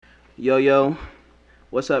Yo,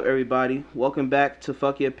 what's up, everybody? Welcome back to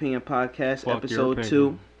Fuck Your Opinion Podcast, Fuck your episode opinion.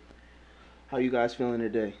 2. How you guys feeling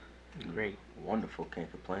today? Great. Wonderful, can't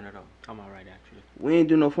complain at all. I'm alright, actually. We ain't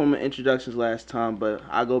do no formal introductions last time, but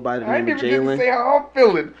I go by the I name didn't of even get to Jalen. say how I'm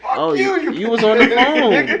feeling. Fuck Oh, you. you was on the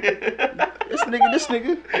phone. This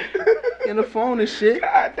nigga, in the phone and shit.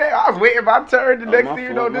 God damn, I was waiting my turn. The next my thing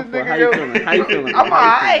you fault, know, my this fault. nigga How you feeling? How you feeling? I'm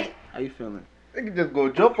alright. How you feeling? Nigga just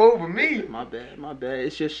gonna jump over me. My bad.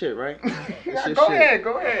 It's your shit, right? It's your Go shit. ahead.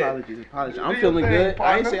 Apologies. Do I'm your feeling thing, good. I ain't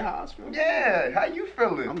partner. say how I was feeling. Yeah, how you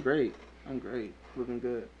feeling? I'm great. Looking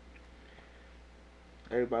good.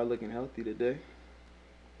 Everybody looking healthy today.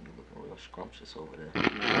 You looking real scrumptious over there.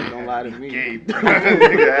 Nah, don't lie to me. Gay, bro.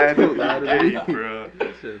 Nigga, Don't lie to me. gay, bro.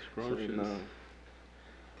 Says So, no.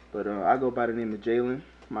 But I go by the name of Jalen.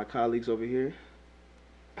 My colleagues over here.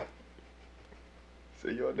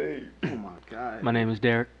 Say your name. Oh my God. My name is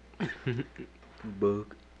Derek.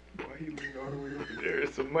 Bug. Why he leaning all the way over there?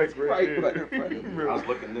 It's a mic right Right, there. right in front of me. I was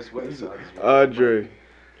looking this way, so I just Andre.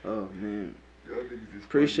 Oh man. Y'all niggas is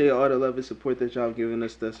Appreciate all the love and support that y'all giving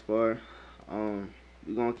us thus far. We're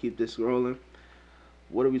gonna keep this rolling.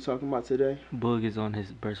 What are we talking about today? Boog is on his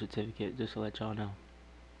birth certificate, just to let y'all know.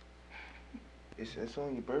 It's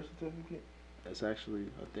on your birth certificate? That's actually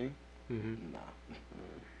a thing. Mm-hmm. Nah.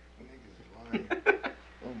 Niggas is lying.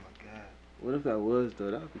 Oh my God. What if that was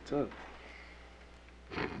though? That would be tough.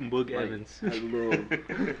 Boog Like, Evans. As a little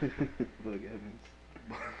Bug Evans.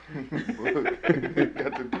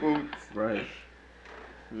 Got the quotes. Right.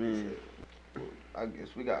 Man. I guess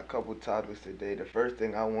we got a couple topics today. The first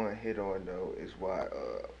thing I want to hit on though is why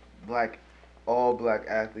all black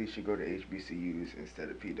athletes should go to HBCUs instead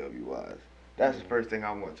of PWIs. That's the first thing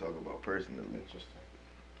I want to talk about personally.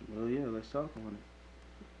 Well, yeah. Let's talk on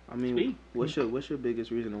it. I mean, Speak. what's your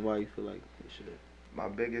biggest reason on why you feel like they should? My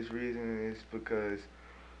biggest reason is because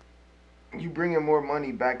you bringing more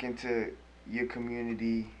money back into your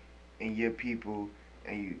community and your people,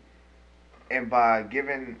 and by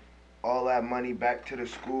giving all that money back to the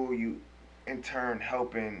school, you in turn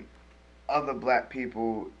helping other black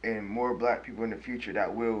people and more black people in the future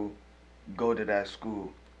that will go to that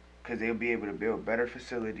school, because they'll be able to build better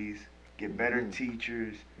facilities, get better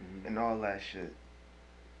teachers, and all that shit.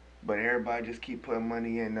 But everybody just keep putting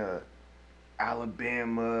money in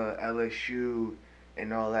Alabama, LSU,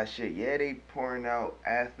 and all that shit. Yeah, they pouring out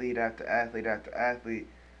athlete after athlete after athlete.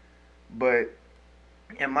 But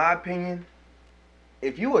in my opinion,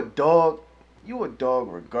 if you a dog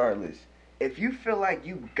regardless. If you feel like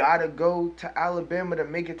you gotta go to Alabama to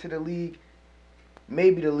make it to the league,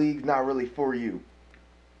 maybe the league's not really for you.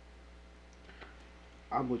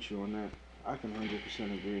 I'm with you on that. I can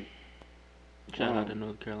 100% agree. Shout out to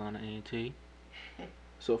North Carolina A&T.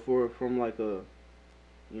 So from like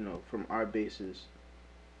from our basis,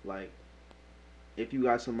 like if you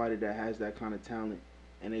got somebody that has that kind of talent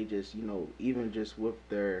and they just, even just with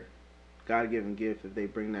their God-given gift, if they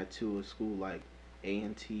bring that to a school like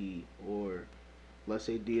A&T or let's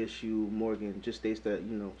say DSU, Morgan, just states that,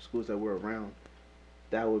 schools that we're around,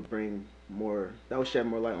 that would shed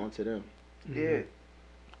more light onto them. Yeah.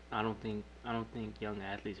 I don't think young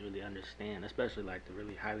athletes really understand, especially like the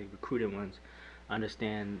really highly recruited ones,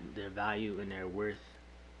 understand their value and their worth.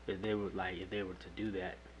 If they were to do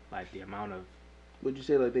that, like the amount of Would you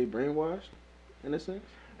say like they brainwashed in a sense?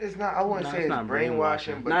 It's not. I wouldn't No, say it's it's not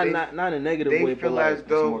brainwashing, brainwashing. but Not in a negative they way, feel but like, as It's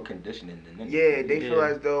though more conditioning than anything. yeah, they feel Yeah.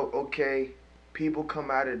 as though okay, people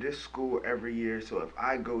come out of this school every year, so if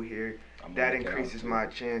I go here, I'm that gonna get out increases too. my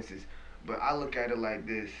chances. But I look at it like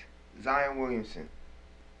this: Zion Williamson,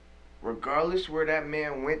 regardless where that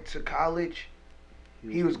man went to college,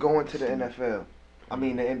 he was going to the NFL. I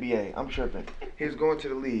mean the NBA. I'm tripping. He was going to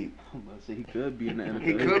the league. I'm about to say he could be in the NFL.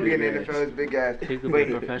 He could be in the His big NFL. His big ass. he could But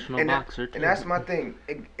be a professional and that- boxer too. And that's my thing.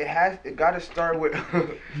 It got to start with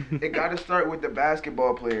it got to start with the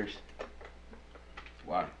basketball players,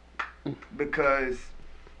 Why? because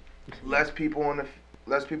less people on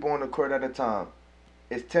the court at a time.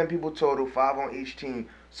 It's 10 people total, 5 on each team,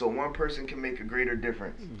 so one person can make a greater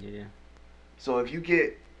difference. Yeah. So if you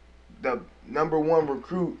get the number one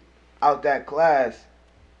recruit out that class,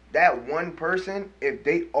 that one person, if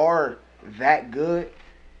they are that good,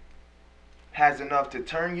 has enough to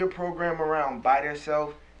turn your program around by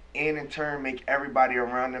themselves and in turn make everybody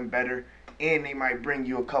around them better, and they might bring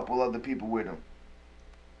you a couple other people with them.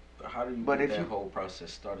 But how do you But get if that you- whole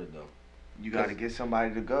process started though? You got to get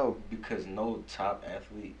somebody to go. Because no top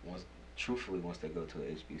athlete wants to go to a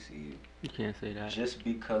HBCU. You can't say that. Just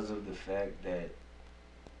because of the fact that,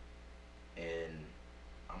 and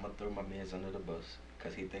I'm gonna throw my man's under the bus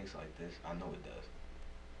because he thinks like this. I know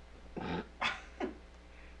it does.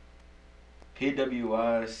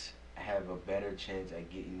 PWIs have a better chance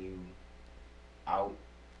at getting you out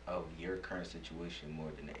of your current situation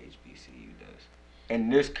more than the HBCU does. In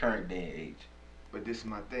this current day and age. But this is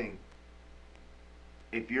my thing.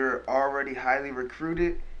 If you're already highly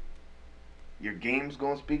recruited, your game's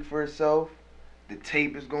gonna speak for itself. The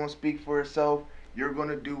tape is gonna speak for itself. You're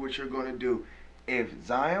gonna do what you're gonna do. If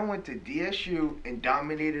Zion went to DSU and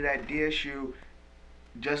dominated at DSU,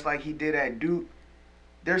 just like he did at Duke,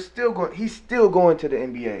 he's still going to the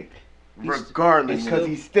NBA, regardless, because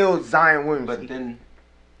he's still Zion Williamson. But then,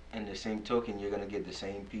 in the same token, you're gonna get the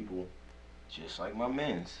same people, just like our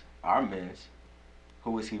men's.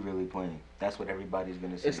 Who is he really playing? That's what everybody's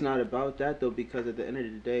gonna say. It's not about that though, because at the end of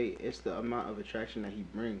the day, it's the amount of attraction that he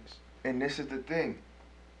brings. And this is the thing.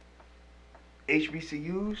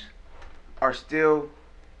 HBCUs are still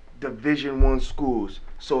Division I schools.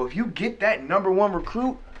 So if you get that #1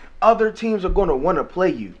 recruit, other teams are gonna want to play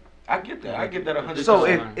you. I get that. I get that 100%. So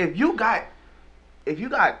if you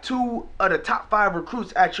got 2 of the top 5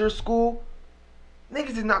 recruits at your school,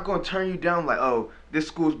 niggas is not gonna turn you down like, oh, this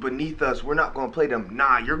school's beneath us, we're not gonna play them.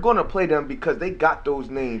 Nah, you're gonna play them because they got those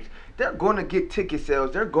names. They're gonna get ticket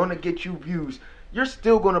sales. They're gonna get you views. You're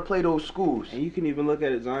still gonna play those schools. And you can even look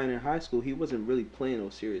at it, Zion in high school. He wasn't really playing no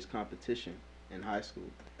serious competition in high school,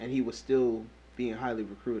 and he was still being highly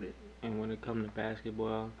recruited. And when it comes to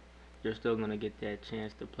basketball, you're still gonna get that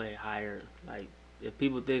chance to play higher. Like, if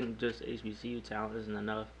people think just HBCU talent isn't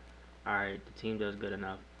enough, all right, the team does good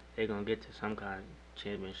enough, they're gonna get to some kind of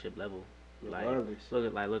championship level. Like,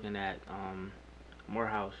 looking at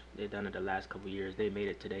Morehouse, they've done it the last couple years. They made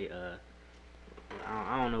it today.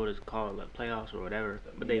 I don't know what it's called, like playoffs or whatever.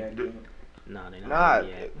 But they no, they not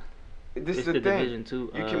yet. This It's is the thing. Division II.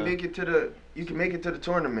 You can make it to the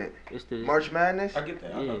tournament. It's the March Madness. I get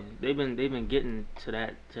that. Yeah, they've been getting to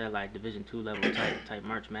that like Division II level type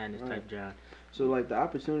March Madness type job. So like the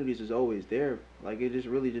opportunities is always there. Like it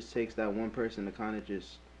just takes that one person to kind of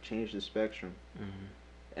just change the spectrum. Mm-hmm.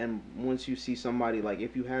 And once you see somebody, like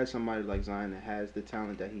if you had somebody like Zion that has the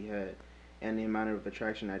talent that he had and the amount of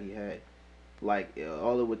attraction that he had, like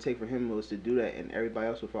all it would take for him was to do that, and everybody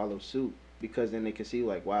else would follow suit, because then they can see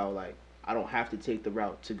like, wow, like I don't have to take the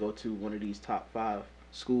route to go to one of these top 5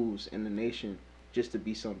 schools in the nation just to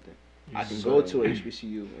be something. I can go to a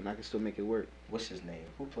HBCU and I can still make it work. What's his name?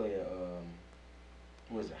 Who played?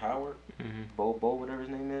 Was it Howard? Mm-hmm. Bo, whatever his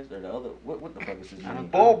name is, or the other? What the fuck is his name?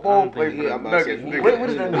 Bo played yeah, for the Nuggets. What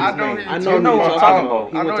is that? I know name? who you're talking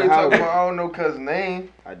about. He I know went you're to talking Howard. about. I don't know cuz name.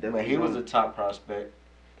 I Man, definitely he was know. a top prospect.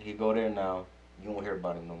 He go there now. You won't hear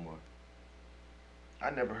about him no more. I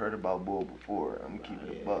never heard about Bull before. I'm keeping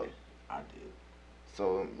it buck. I did.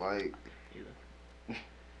 So like,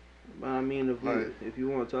 But I mean, if you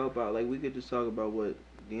want to talk about, like, we could just talk about what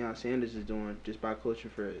Deion Sanders is doing just by coaching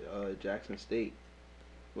for Jackson State.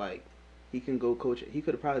 Like, he can go coach. He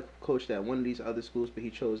could have probably coached at one of these other schools, but he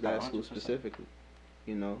chose that school 100%. specifically.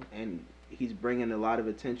 You know, and he's bringing a lot of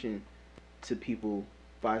attention to people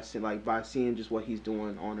by seeing just what he's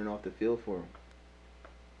doing on and off the field for them.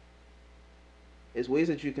 It's ways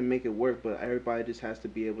that you can make it work, but everybody just has to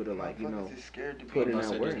be able to, like, you know, motherfuckers is scared to put in I that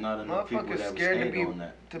said work. there's not enough people Motherfuckers that would scared to stand be on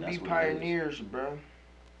that. That's what it is. pioneers, bro.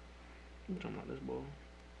 You talking about this ball?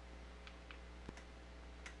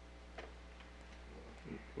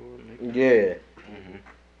 Yeah.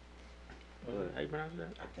 How you pronounce that?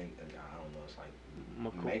 I think I don't know. It's like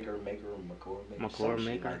McCord. McCord, McCord some shit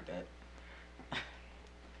Maker. like that.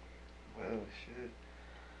 Well, shit.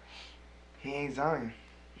 He ain't Zion.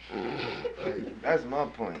 Like, that's my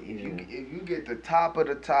point. If you get the top of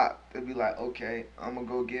the top, they'll be like, okay, I'm gonna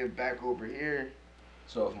go give back over here.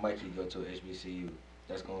 So if Mikey go to a HBCU,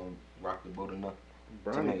 that's gonna rock the boat enough.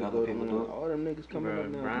 Bronny make could other go to people one. do it. All them niggas coming Bruh,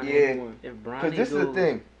 up now. Bronny- Yeah. If Bronny Cause this is the goes-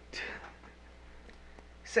 thing.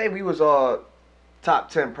 Say we was all top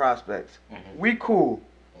 10 prospects. Mhm. We cool.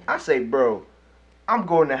 I say, bro, I'm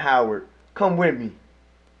going to Howard. Come with me.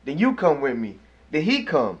 Then you come with me. Then he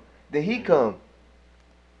come. Then he come.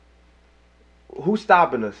 Who's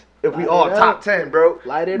stopping us? If we Light all it top up. 10, bro.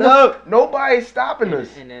 Light it up. No, nobody's stopping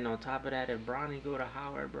us. And then on top of that, if Bronny go to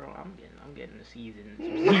Howard, bro, I'm getting the season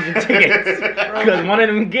tickets. Because one of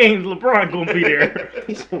them games, LeBron gonna be there.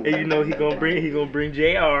 And you know he gonna bring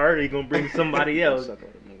JR. He gonna bring somebody else. Suck all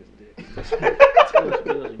them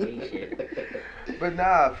niggas' dick. But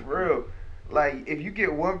nah, for real. Like, if you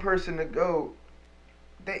get one person to go,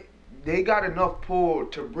 they got enough pull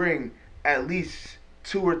to bring at least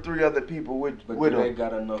 2 or 3 other people with But with do they them.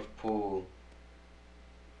 got enough pull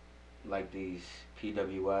like these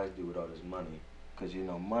PWIs do with all this money? because you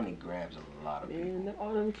know money grabs a lot of people. Man,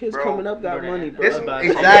 all them kids Bro, coming up got bro, money, that- bro. It's, About-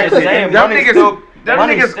 exactly. saying, Them money niggas, still- them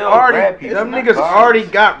money niggas still grab already, people, them not niggas cars. already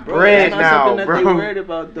got Bro, bread that's not now, something that they bro. worried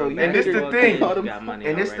about though. Bro, You And this the niggas- thing. all them- got money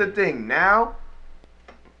And it's the already. thing now.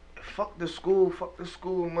 Fuck the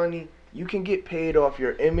school money. You can get paid off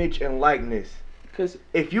your image and likeness. Cause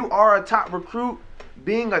If you are a top recruit,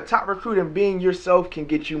 being a top recruit and being yourself can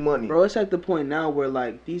get you money. bro, it's at the point now where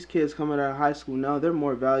like these kids coming out of high school now, they're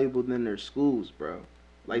more valuable than their schools, bro.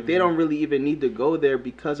 Like they don't really even need to go there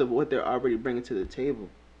because of what they're already bringing to the table.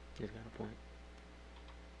 He's got a point.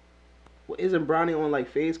 Well, isn't Bronny on like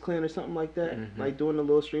FaZe Clan or something like that? Mhm. Like doing the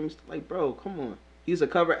little streams? Like, bro, come on. He's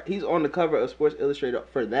on the cover of Sports Illustrated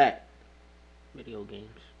for that. Video games.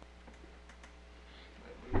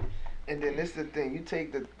 And then this the thing. You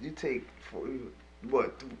take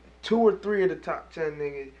what 2 or 3 of the top 10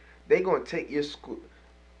 niggas. They gonna take your school.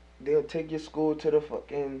 They'll take your school to the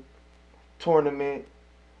fucking tournament.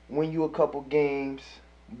 Win you a couple games.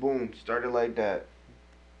 Boom. Started like that.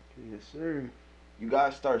 Yes, sir. You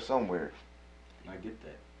gotta start somewhere. I get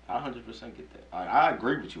that. I 100% get that. I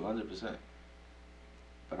agree with you 100%.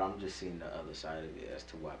 But I'm just seeing the other side of it as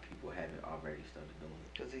to why people haven't already started doing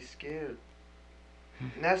it. Cause they scared.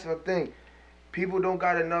 And that's the thing. People don't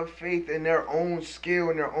got enough faith in their own skill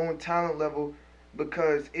and their own talent level.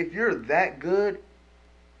 Because if you're that good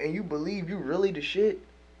and you believe you really the shit,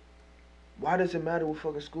 why does it matter what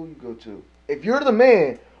fucking school you go to? If you're the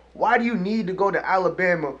man, why do you need to go to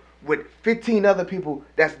Alabama with 15 other people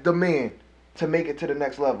that's the man to make it to the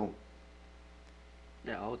next level?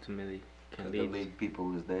 That ultimately can The lead. league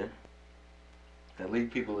people is there. The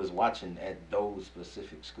league people is watching at those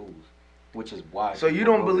specific schools, which is why. So you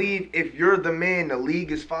people don't go believe if you're the man, the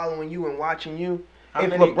league is following you and watching you? there. How if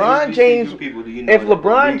many LeBron HBCU James- people do you know If that the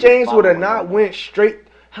LeBron league is James would have following not them? went straight,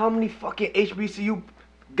 how many fucking HBCU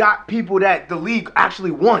got people that the league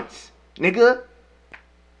actually wants, nigga?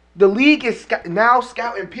 The league is now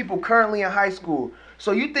scouting people currently in high school.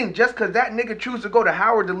 So you think just because that nigga choose to go to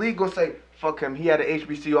Howard, the league gonna say, fuck him, he had an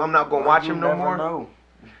HBCU, I'm not gonna watch You him no never more? know.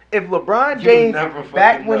 If LeBron You James, never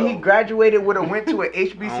back fucking when he know. graduated, would have went to an I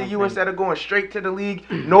don't HBCU think- instead of going straight to the league,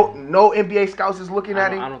 no NBA scouts is looking I at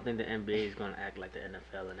don't, I him. don't think the NBA is gonna act like the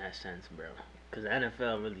NFL in that sense, bro. Because the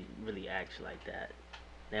NFL really acts like that.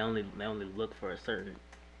 They only look for a certain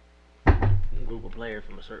group of players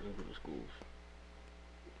from a certain group of schools,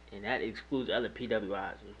 and that excludes other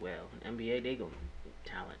PWIs as well. NBA, they go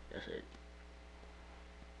talent. That's it.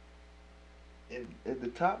 If the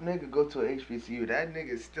top nigga go to a HBCU, that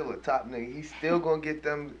nigga is still a top nigga. He's still gonna get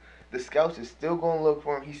them. The scouts is still gonna look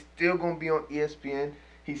for him. He's still gonna be on ESPN.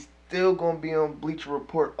 He's still gonna be on Bleacher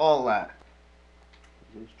Report. All that.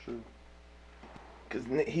 It's true. Cause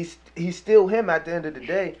he's still him at the end of the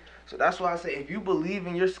day. So that's why I say if you believe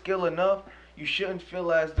in your skill enough, you shouldn't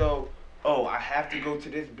feel as though, oh, I have to go to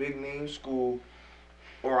this big name school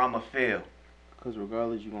or I'ma fail. Because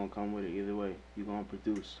regardless, you're going to come with it either way. You're going to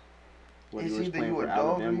produce. Whether It's you was either playing you for a dog or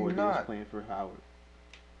Alabama you or you was not. playing for Howard.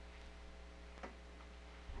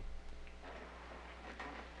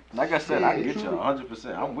 Like I said, I Yeah, get true. y'all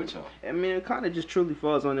 100%. I'm with y'all. I mean, it kind of just truly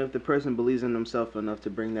falls on if the person believes in themselves enough to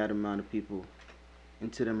bring that amount of people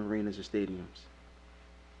into them arenas or stadiums.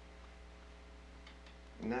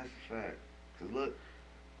 And that's a fact. Cause look,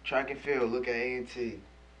 track and field. Look at A&T.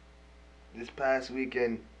 This past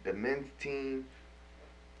weekend, the men's team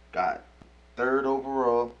got 3rd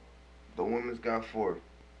overall. The women's got 4th.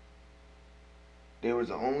 They was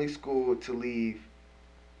the only school to leave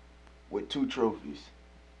with 2 trophies.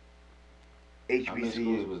 How many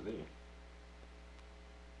schools HBCU. was there?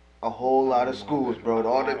 A whole lot of schools, bro.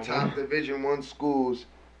 All the top Division 1 schools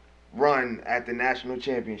run at the national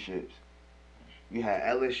championships. You had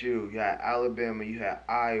LSU, you had Alabama, you had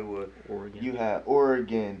Iowa, Oregon, you had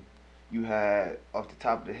Oregon, you had off the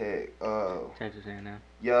top of the head, Texas A&M.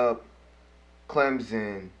 yup,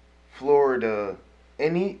 Clemson, Florida,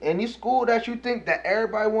 any school that you think that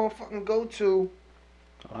everybody want to fucking go to,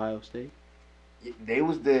 Ohio State. they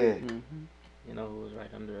was there. Mm-hmm. You know who was right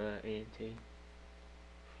under A&T?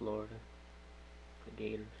 Florida. The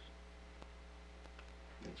Gators.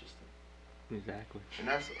 Interesting. Exactly. And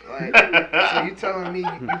that's like, so you telling me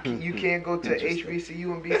you can't go to Interesting.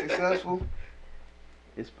 HBCU and be successful?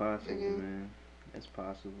 It's possible, Nigga. man. It's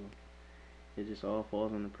possible. It just all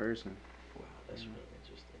falls on the person. Wow, that's really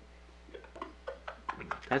interesting.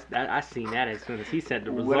 I seen that as soon as he said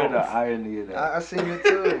the What are results. the irony of that? I seen it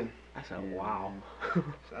too. I said, Yeah, wow.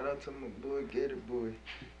 Shout out to my boy Gator Boy.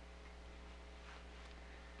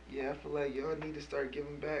 Yeah, I feel like y'all need to start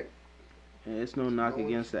giving back. And it's no knock No,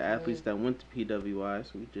 against the it's- athletes that went to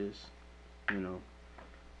PWIs. We just, you know,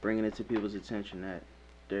 bringing it to people's attention that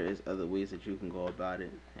there is other ways that you can go about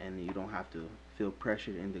it, and you don't have to feel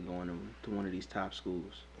pressured into going to one of these top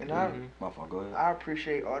schools. And My fault. Go ahead. I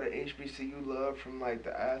appreciate all the HBCU love from like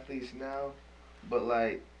the athletes now, but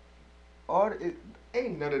like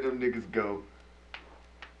ain't none of them niggas go.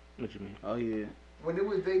 What you mean? Oh yeah, When it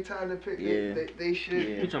was their time to pick, Yeah. they should.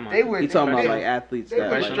 Yeah. You talking about? They went. you talking about they, like athletes They that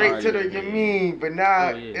went like straight to the already- Yamin, but now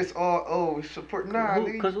Oh, yeah. it's all support. Nah,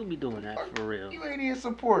 nigga, Cause who be doing that for real? you ain't even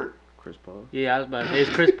support. Chris Paul. Yeah, I was about to say it's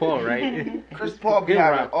Chris Paul, right? Chris Paul be Good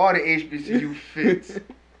having rock. all the HBCU fits.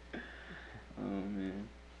 Oh man.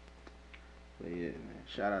 But yeah, man.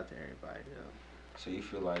 Shout out to everybody though. So you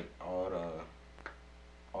feel like all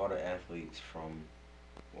the athletes from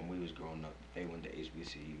when we was growing up, they went to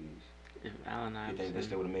HBCUs. If Allen You think they Iverson,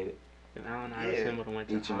 still would have made it? if Allen Iverson would have went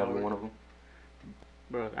to Each and Howard, every one of them.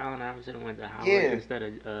 bro, if Allen Iverson went to Howard Yeah. instead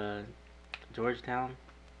of Georgetown,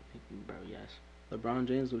 bro, yes. LeBron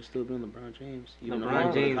James would still been LeBron James. Even though he LeBron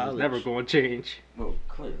went to James is college. never going to change. Well,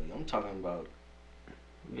 clearly, I'm talking about.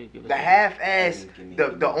 Give us The a- half-ass,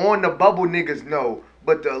 the on the bubble niggas no,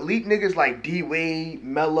 but the elite niggas like D Wade,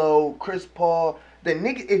 Melo, Chris Paul, the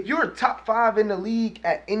nigga. If you're top 5 in the league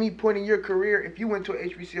at any point in your career, if you went to a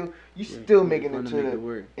HBCU, you Yeah, still it's making fun it to to make the it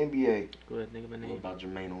work. NBA. Go ahead, think of a What name. about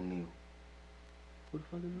Jermaine O'Neal? Who the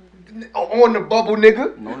fuck is that? On the bubble,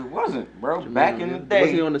 nigga. No, he wasn't, bro. Jermaine Back in the O'Neal? day,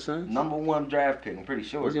 Was he on the Suns? #1 draft pick. I'm pretty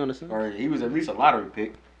sure. Was he on the Suns? Or he was at least a lottery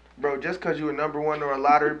pick. Bro, just because you a #1 or a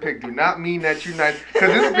lottery pick do not mean that you not. Because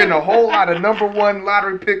there's been a whole lot of #1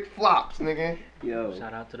 lottery pick flops, nigga. Yo.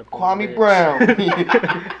 Shout out to the Kwame Bulls. Brown.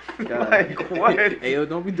 God. Like, what? Hey yo,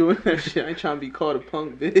 don't be doing that shit. I ain't trying to be called a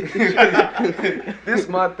punk bitch. This is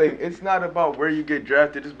my thing. It's not about where you get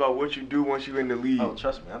drafted. It's about what you do once you in the league. Oh,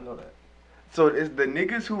 trust me, I know that. So it's the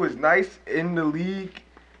niggas who is nice in the league.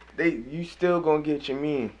 You still gonna get your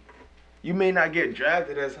mean. You may not get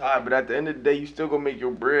drafted as high, but at the end of the day, you still gonna make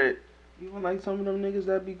your bread. Even like some of them niggas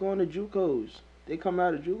that be going to JUCOs. They come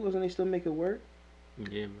out of JUCOs and they still make it work.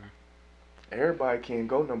 Yeah, bro. Everybody can't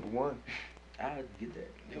go #1. I get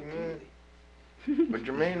that Mhm. completely. But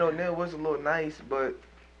Jermaine O'Neal was a little nice, but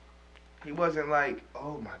he wasn't like,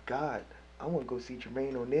 oh my God, I want to go see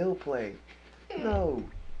Jermaine O'Neal play. No.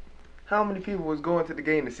 How many people was going to the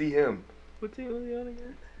game to see him? What team was he on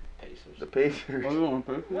again? Pacers. The Pacers.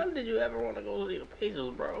 When did you ever want to go see the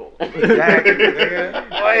Pacers, bro? Exactly, nigga.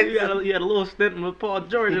 What? You had a little stint with Paul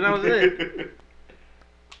George, and that was it.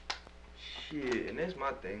 Shit, and that's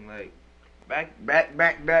my thing. Like, back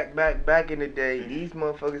in the day, these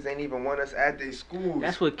motherfuckers ain't even want us at their schools.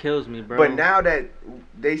 That's what kills me, bro. But now that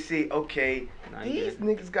they see, okay, Nah, you these get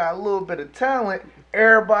niggas got a little bit of talent,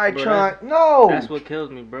 everybody Bro, trying. No, that's what kills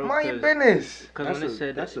me, bro. mind your business. Because That's when they a-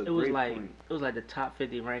 said that's that, a it was great like point. it was like the top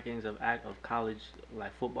 50 rankings of college,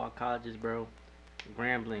 like football colleges, bro.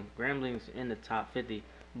 Grambling's in the top 50,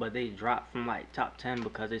 but they dropped from like top 10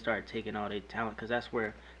 because they started taking all their talent. Because that's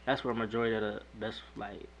where a majority of the best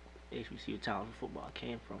like HBCU talent for football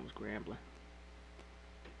came from, was Grambling.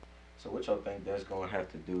 So what y'all think that's gonna have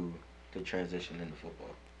to do to transition into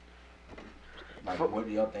football? Like, Fo- what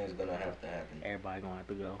do y'all think is gonna have to happen? Everybody gonna have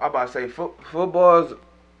to go. I'm about to say football's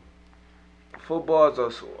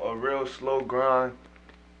a real slow grind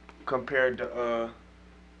compared to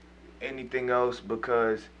anything else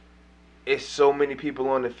because it's so many people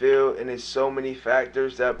on the field and it's so many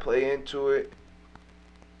factors that play into it.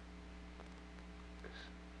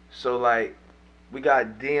 So like we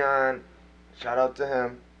got Dion, shout out to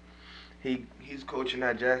him. He's coaching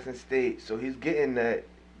at Jackson State, so he's getting that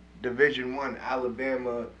Division I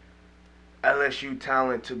Alabama LSU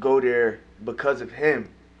talent to go there because of him.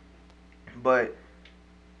 But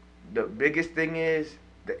the biggest thing is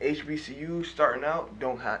the HBCUs starting out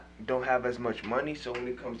don't have as much money. So when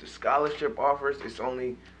it comes to scholarship offers, it's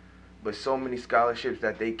only but so many scholarships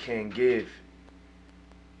that they can give.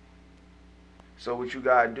 So what you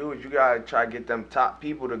gotta do is you gotta try to get them top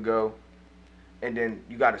people to go, and then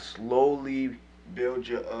you gotta slowly build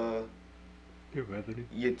your revenue.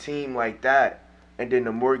 your team like that, and then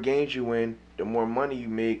the more games you win, the more money you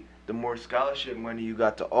make, the more scholarship money you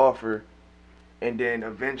got to offer, and then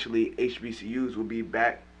eventually HBCUs will be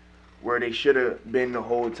back where they should have been the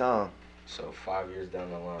whole time. So 5 years down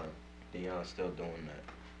the line, Deion's still doing that.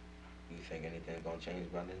 You think anything's gonna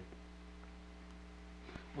change by then?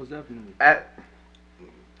 Most definitely.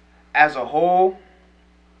 As a whole,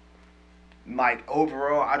 like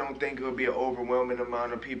overall, I don't think it'll be an overwhelming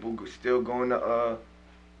amount of people still going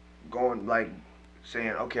like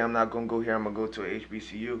saying, okay, I'm not gonna go here, I'm gonna go to a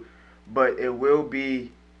HBCU, but it will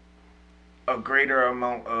be a greater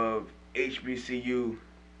amount of HBCU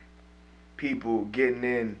people getting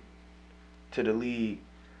in to the league.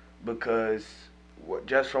 because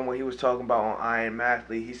just from what he was talking about on Iron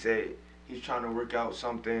Mathlete, he said he's trying to work out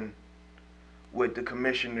something with the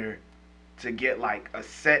commissioner to get like a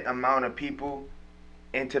set amount of people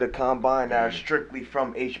into the combine that are strictly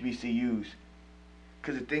from HBCUs.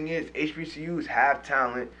 Because the thing is, HBCUs have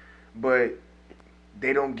talent, but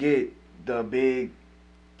they don't get the big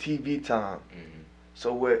TV time.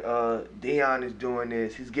 So what Deion is doing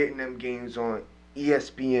is he's getting them games on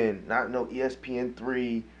ESPN, not no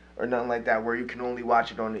ESPN3 or nothing like that, where you can only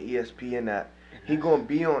watch it on the ESPN app. He gonna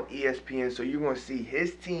be on ESPN, so you're gonna see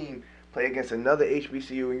his team play against another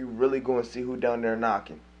HBCU, and you really gonna see who down there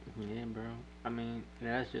knocking. Yeah, bro. I mean,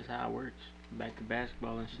 that's just how it works. Back to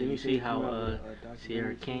basketball and shit. Didn't You you see say how documentary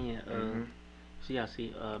Sierra too? Canyon see how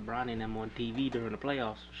Bronny and them on TV during the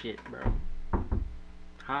playoffs shit, bro.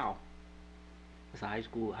 How? It's a high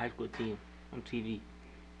school team on TV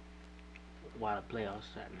while the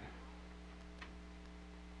playoffs happening.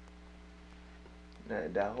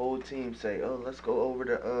 That whole team say, "Oh, let's go over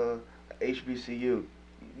to HBCU."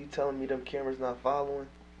 You telling me them cameras not following?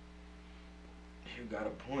 You got a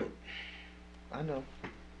point. I know.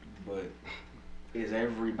 But is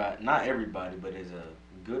everybody, not everybody, but is a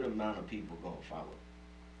good amount of people gonna follow?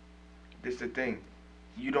 This the thing.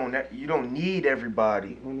 You don't need everybody.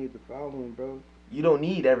 You don't need the following, bro. You don't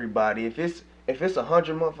need everybody. If it's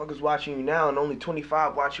 100 motherfuckers watching you now and only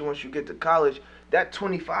 25 watch you once you get to college, that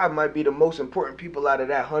 25 might be the most important people out of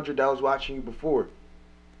that 100 that was watching you before.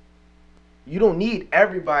 You don't need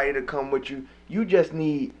everybody to come with you. You just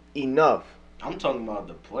need enough. I'm talking about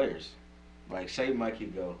the players. Like, say Mikey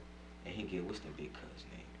go and he get, what's the big cuz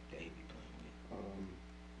name that he be playing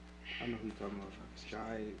with? I know who you're talking about.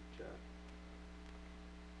 Jai.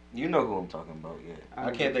 You know who I'm talking about, yeah.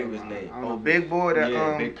 I can't think of his name. I don't know Big boy that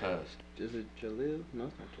Yeah, big cuz. Is it Jalil? No,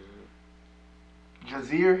 it's not Jalil.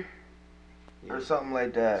 Jazir Yeah, or something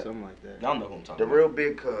like that. something like that. Y'all know who I'm talking The about. real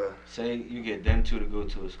big cuz. Say you get them two to go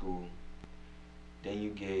to a school, then you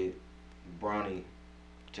get Bronny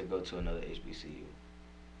to go to another HBCU,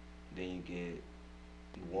 then you get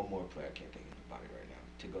one more player, I can't think of anybody right now,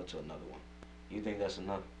 to go to another one. You think that's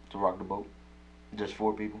enough to rock the boat? Just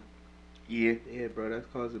 4 people? Yeah. Yeah, bro, that's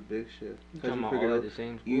caused a big shift. You Cause talking you about figure all at out the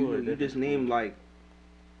same school? or you different just named schools? like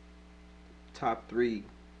top 3.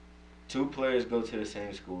 2 players go to the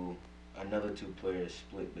same school, another 2 players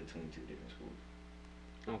split between 2 different schools.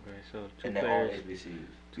 Okay, so 2 And they're all players.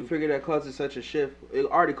 HBCUs. You figure that causes such a shift. It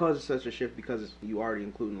already causes such a shift because you already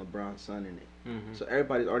including LeBron's son in it. Mm-hmm. So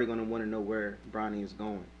everybody's already gonna want to know where Bronny is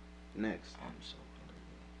going next. I'm so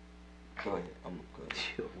hungry. Go ahead. I'm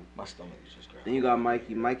good. My stomach is just growling. Then you got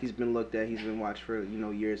Mikey. Mikey's been looked at. He's been watched for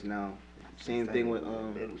years now. Same thing with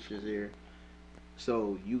Shazier.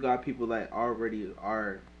 So you got people that already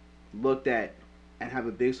are looked at and have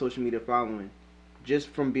a big social media following just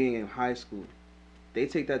from being in high school. They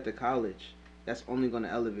take that to college. That's only gonna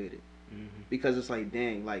elevate it Mm-hmm. because it's like,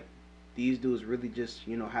 dang, like these dudes really just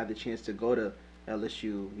had the chance to go to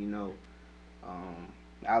LSU,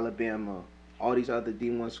 Alabama, all these other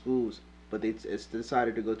D1 schools, but it's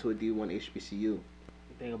decided to go to a D1 HBCU.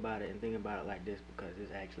 Think about it like this, because this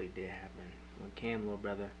actually did happen. When Cam little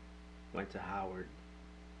brother went to Howard,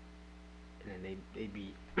 and then they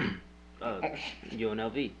beat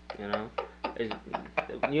UNLV.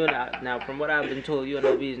 Now from what I've been told,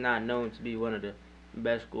 UNLV is not known to be one of the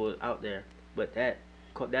best schools out there, but that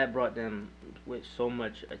brought them with so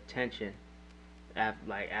much attention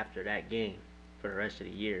after that game for the rest of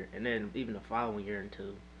the year, and then even the following year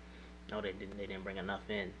into, no, they didn't bring enough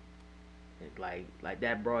in. Like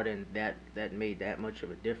that brought in that made that much of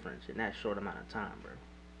a difference in that short amount of time, bro.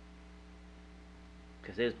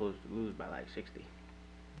 Because they're supposed to lose by like 60.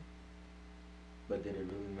 But did it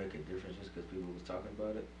really make a difference just because people was talking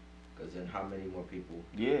about it? Because then how many more people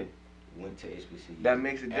Yeah. went to HBCU? That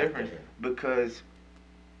makes a after difference him? because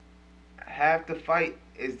half the fight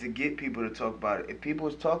is to get people to talk about it. If people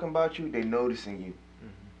is talking about you, they noticing you. Mm-hmm.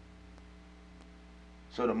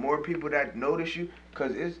 So the more people that notice you,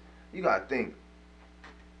 because you gotta think,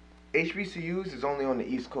 HBCUs is only on the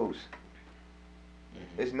East Coast.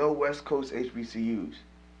 Mhm. There's no West Coast HBCUs.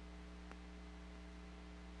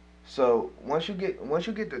 So once you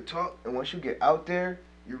get to talk and once you get out there,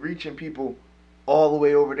 you're reaching people all the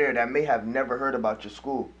way over there that may have never heard about your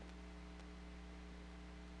school.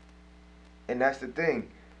 And that's the thing.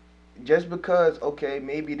 Just because, okay,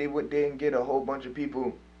 maybe they didn't get a whole bunch of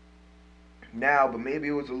people now, but maybe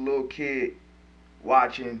it was a little kid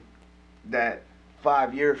watching that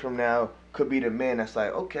 5 years from now could be the man that's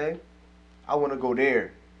like, okay, I want to go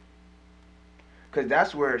there. Because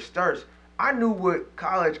that's where it starts. I knew what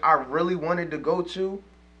college I really wanted to go to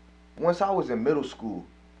once I was in middle school.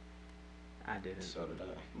 I didn't. So did I.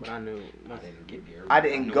 But I knew. I didn't get there. I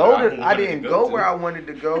didn't knew go where to. I wanted to didn't go to. where I wanted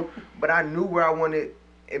to go, but I knew where I wanted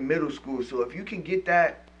in middle school. So if you can get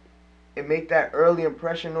that and make that early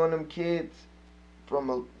impression on them kids from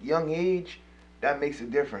a young age, that makes a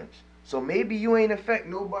difference. So maybe you ain't affect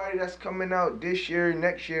nobody that's coming out this year,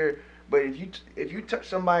 next year. But if you touch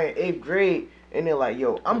somebody in 8th grade and they're like,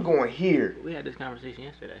 yo, I'm going here, We had this conversation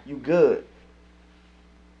yesterday. you good.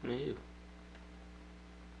 Me and you.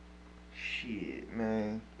 Shit,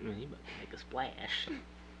 man. I mean, you about to make a splash.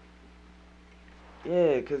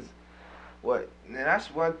 Yeah, cause what? And that's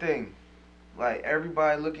one thing. Like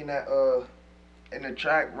everybody looking at in the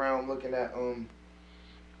track realm, looking at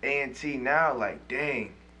A&T now, like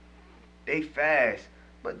dang, they fast.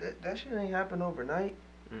 But that shit ain't happen overnight.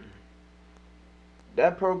 Mm-mm.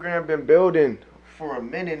 That program been building for a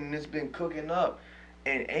minute and it's been cooking up.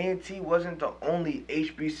 And A&T wasn't the only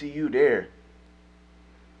HBCU there.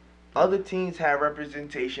 Other teams have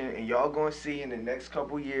representation, and y'all gonna see in the next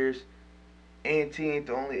couple years, A&T ain't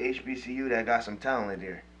the only HBCU that got some talent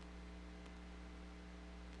there.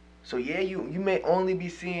 So yeah, you may only be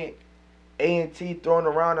seeing A&T thrown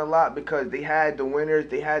around a lot because they had the winners,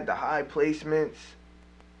 they had the high placements,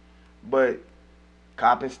 but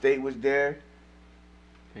Coppin State was there,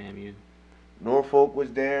 FAMU, Norfolk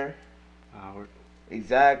was there. Howard.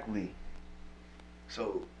 Exactly.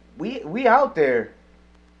 So we out there.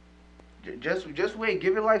 Just wait.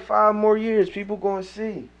 Give it like 5 more years. People gonna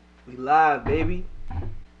see. We live, baby. All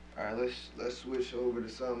right, let's switch over to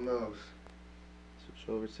something else. Switch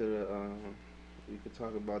over to the we could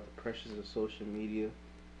talk about the pressures of social media.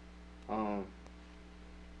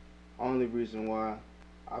 Only reason why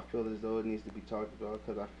I feel as though it needs to be talked about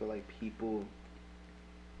because I feel like people,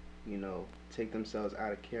 you know, take themselves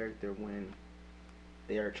out of character when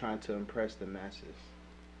they are trying to impress the masses,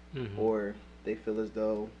 Mm-hmm. or they feel as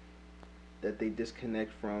though that they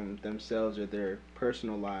disconnect from themselves or their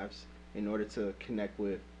personal lives in order to connect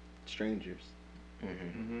with strangers.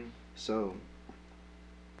 Mm-hmm. So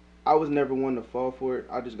I was never one to fall for it.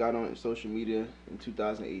 I just got on social media in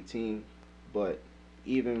 2018, but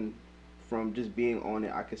even from just being on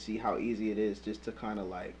it, I could see how easy it is just to kind of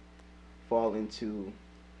like fall into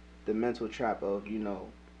the mental trap of, you know,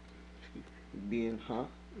 being, Nah,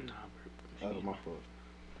 oh, my fault.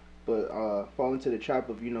 But fall into the trap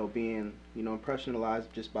of, you know, being, you know,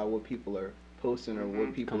 impressionalized just by what people are posting or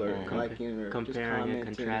what people are liking or just comparing commenting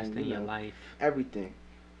and contrasting you your know, life. everything.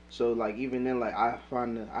 So like even then, like I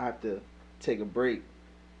have to take a break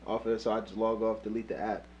off of it, so I just log off, delete the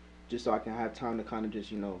app, just so I can have time to kind of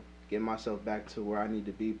just, you know, get myself back to where I need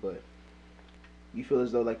to be. But you feel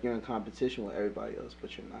as though like you're in competition with everybody else,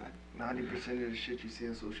 but you're not. 90% of the shit you see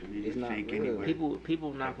on social media It's is not fake real. anyway.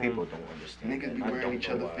 People not gonna. People don't understand. Niggas that. be I wearing don't each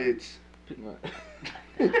know other why. fits.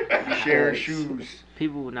 Right. Be sharing shoes.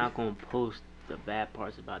 People not gonna post the bad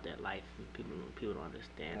parts about their life. People don't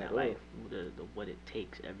understand At that all. life, the what it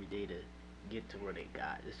takes every day to get to where they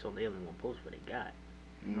got. So they only gonna post what they got.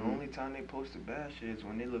 The only time they post the bad shit is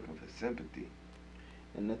when they looking for sympathy.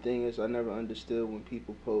 And the thing is, I never understood when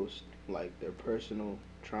people post like their personal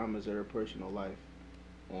traumas or their personal life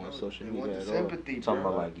on social They media want at the all. sympathy, Talking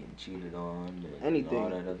bro. about like getting cheated on, and Anything. all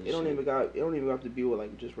that other It don't shit. even have to be with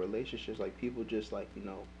like just relationships. Like people just like, you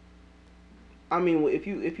know. I mean, if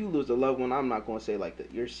you lose a loved one, I'm not gonna say like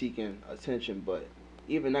that you're seeking attention, but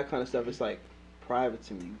even that kind of stuff is like private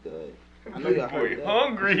to me. Good. I know y'all heard that.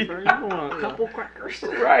 hungry. Bro, you want a couple crackers?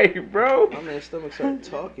 Right, bro. My man's stomach started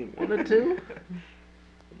talking. One or two?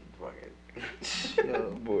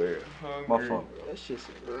 Yo, Boy, My hungry. fault. that shit's.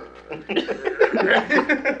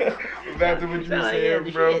 Back to what you were Sound like saying,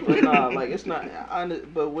 you bro. had But nah, like it's not.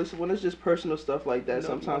 But when it's just personal stuff like that, No,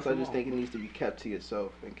 sometimes I just think it needs to be kept to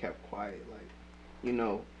yourself and kept quiet. Like, you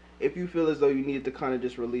know, if you feel as though you need to kind of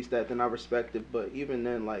just release that, then I respect it. But even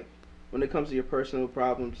then, like, when it comes to your personal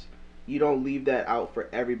problems, you don't leave that out for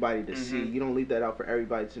everybody to see. Mhm. You don't leave that out for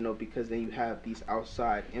everybody to know, because then you have these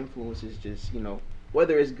outside influences just, you know,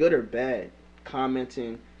 whether it's good or bad,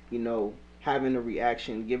 commenting, you know, having a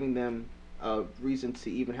reaction, giving them a reason to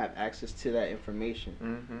even have access to that information.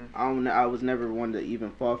 Mm-hmm. I was never one to even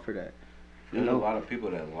fall for that. You There's a know, lot of people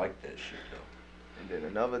that like that shit though. And then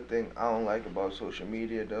another thing I don't like about social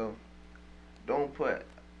media though, don't put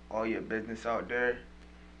all your business out there,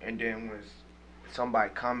 and then when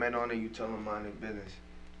somebody comment on it, you tell them mind their business.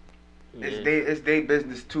 It's they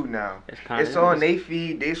business too now. It's on their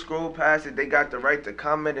feed. They scroll past it. They got the right to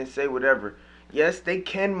comment and say whatever. Yes, they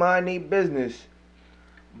can mind their business,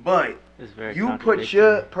 but It's very you put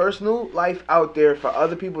your personal life out there for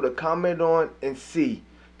other people to comment on and see.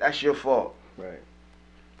 That's your fault. right?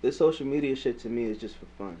 This social media shit to me is just for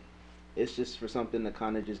fun. It's just for something to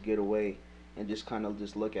kind of just get away and just kind of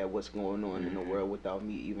just look at what's going on in the world without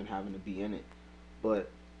me even having to be in it. But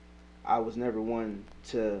I was never one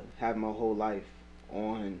to have my whole life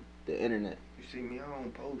on the internet. You see me, I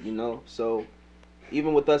don't post. You know, so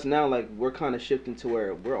even with us now, like we're kind of shifting to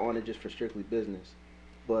where we're on it just for strictly business.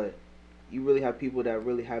 But you really have people that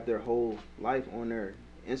really have their whole life on their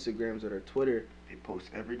Instagrams or their Twitter, They post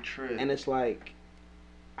every trip. and it's like,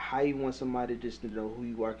 how you want somebody just to know who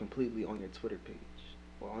you are completely on your Twitter page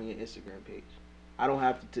or on your Instagram page? I don't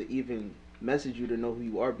have to even message you to know who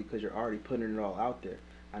you are because you're already putting it all out there.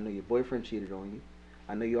 I know your boyfriend cheated on you.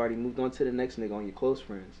 I know you already moved on to the next nigga on your close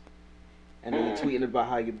friends. And then you're tweeting about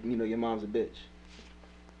how your mom's a bitch.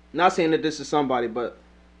 Not saying that this is somebody, but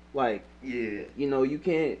like, Yeah. you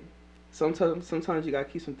can't. Sometimes you gotta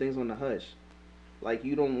keep some things on the hush. Like,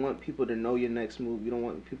 you don't want people to know your next move. You don't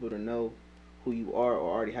want people to know who you are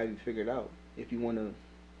or already have you figured out. If you want to,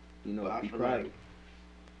 But be private.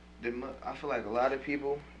 I feel like a lot of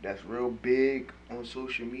people that's real big on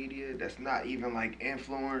social media, that's not even like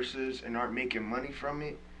influencers and aren't making money from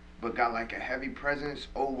it, but got like a heavy presence,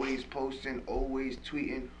 always posting, always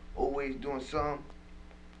tweeting, always doing something.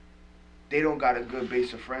 They don't got a good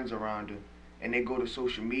base of friends around them, and they go to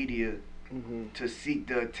social media to seek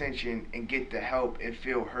the attention and get the help and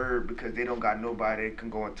feel heard because they don't got nobody they can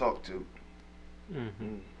go and talk to.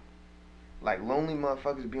 Mm-hmm. Like, lonely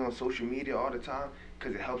motherfuckers be on social media all the time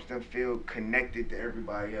because it helps them feel connected to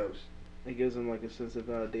everybody else. It gives them like a sense of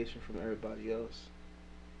validation from everybody else.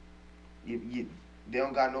 They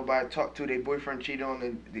don't got nobody to talk to. Their boyfriend cheated on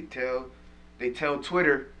them. They tell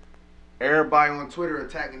Twitter. Everybody on Twitter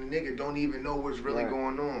attacking the nigga don't even know what's really Right.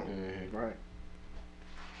 going on. Mm-hmm. Right.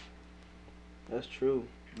 That's true.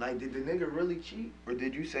 Like, did the nigga really cheat, or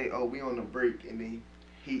did you say, "Oh, we on a break," and then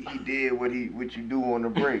he did what you do on a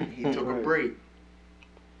break? He took a Right. break.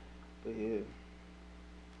 But yeah.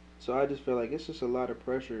 So I just feel like it's just a lot of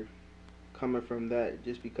pressure coming from that,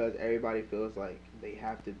 just because everybody feels like they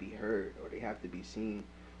have to be heard or they have to be seen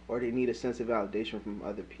or they need a sense of validation from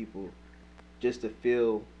other people just to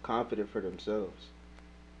feel confident for themselves.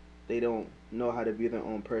 They don't know how to be their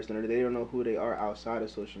own person, or they don't know who they are outside of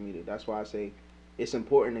social media. That's why I say it's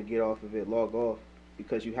important to get off of it, log off,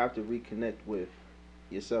 because you have to reconnect with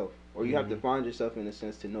yourself, or you have to find yourself in a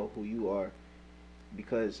sense to know who you are.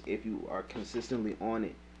 Because if you are consistently on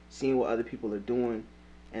it, seeing what other people are doing,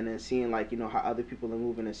 and then seeing like how other people are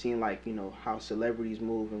moving, and seeing like how celebrities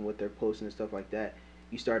move and what they're posting and stuff like that,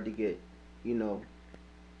 you start to get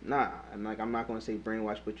and like I'm not gonna say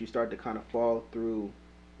brainwashed, but you start to kind of fall through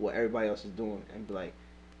what everybody else is doing and be like,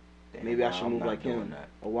 Damn, maybe I why should I'm move not like doing him, that?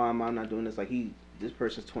 or why am I not doing this? Like this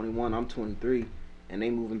person's 21, I'm 23, and they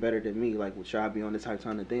moving better than me. Like, should I be on this type of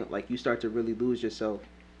time to think? Like, you start to really lose yourself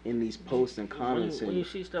in these posts and comments. When you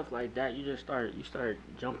see stuff like that, you start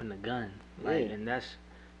jumping the gun, like, Yeah. and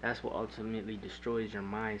that's what ultimately destroys your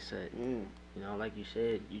mindset. Yeah. Like you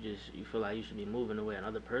said, you feel like you should be moving the way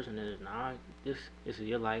another person is. Nah, this is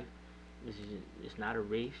your life. It's not a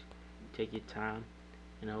race. Take your time.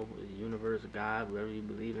 The universe, God, whatever you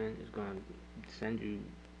believe in, is gonna send you,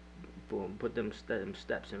 boom, put them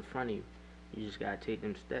steps in front of you. You just gotta take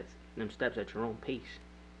them steps at your own pace.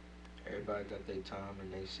 Everybody got their time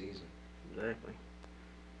and their season. Exactly.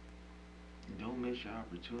 Don't miss your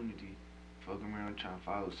opportunity. Fucking around trying to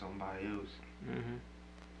follow somebody else. Mhm.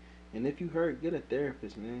 And if you hurt, get a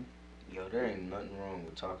therapist, man. Yo, there ain't nothing wrong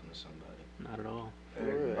with talking to somebody. Not at all. For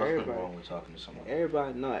There real, ain't nothing everybody. wrong with talking to somebody.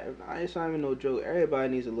 Everybody, it's not even no joke. Everybody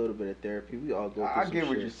needs a little bit of therapy. We all go through I some get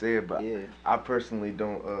what shit. you said, but Yeah. I personally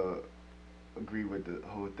don't agree with the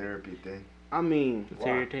whole therapy thing. I mean, Let's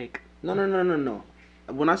hear your take. no.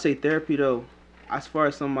 When I say therapy, though, as far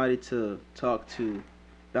as somebody to talk to,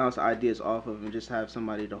 bounce ideas off of, and just have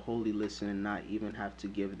somebody to wholly listen and not even have to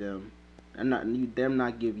give them, and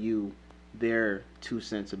not give you their 2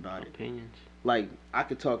 cents about it. Opinions. Like, I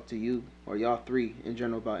could talk to you or y'all three in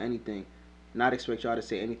general about anything, not expect y'all to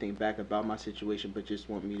say anything back about my situation, but just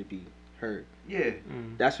want me to be heard. Yeah.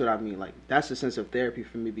 That's what I mean. Like, that's the sense of therapy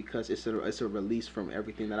for me, because it's a release from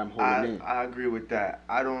everything that I'm holding in. I agree with that.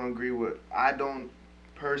 I don't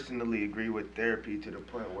personally agree with therapy to the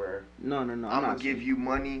point where No. I'm gonna give you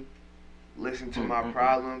money, listen to my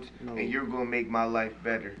problems, No. and you're gonna make my life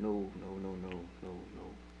better. No.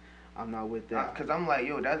 I'm not with that. Cause I'm like,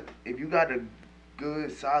 yo, if you got a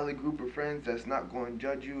good, solid group of friends that's not going to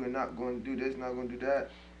judge you and not going to do this, not going to do that,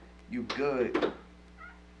 you good.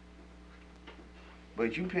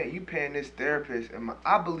 But you paying this therapist, and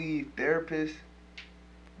I believe therapists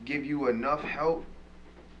give you enough help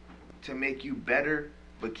to make you better,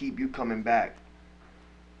 but keep you coming back.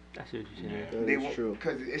 I see what you're saying. Yeah. That They is won't, true.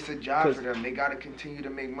 because it's a job 'Cause- for them. They gotta continue to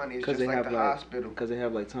make money. It's Because just they like have the like, hospital. because they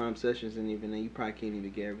have like time sessions, and even then you probably can't even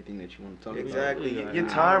get everything that you want to talk Exactly. Yeah. Your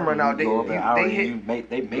time run out. You go over an hour They and hit.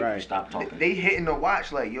 they make you Right. stop talking. They hitting the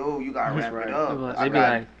watch like, yo, you gotta That's wrap right. it up. Well, I they be got,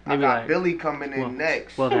 like- I they be got like, Billy coming in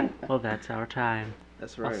next. Well, that's our time. about.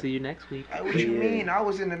 That's I'll right. see you next week. Hey, what you Yeah. mean? I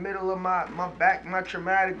was in the middle of my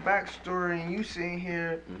traumatic backstory, and you sitting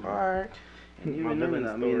here. Mhm. All right. And My even villain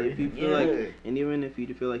then, I mean, story. if you feel Yeah. like, and even if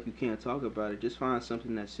you feel like you can't talk about it, just find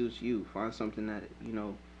something that suits you. Find something that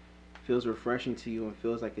feels refreshing to you and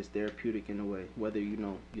feels like it's therapeutic in a way. Whether you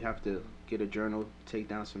have to get a journal, take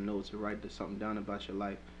down some notes, or write something down about your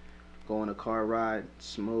life. Go on a car ride,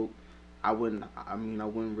 smoke. I wouldn't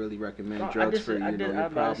really recommend drugs for I your was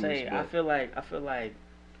about problems. to say, I but feel like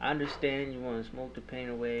I understand you want to smoke the pain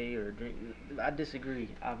away or drink. I disagree.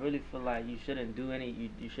 I really feel like you shouldn't do any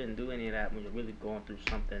of that when you're really going through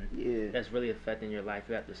something yeah, that's really affecting your life.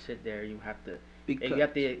 You have to sit there. You have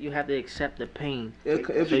to accept the pain. it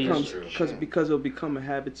So you- becomes because it'll become a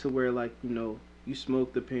habit to where you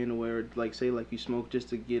smoke the pain away, or say you smoke just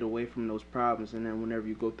to get away from those problems, and then whenever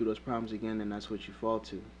you go through those problems again, then that's what you fall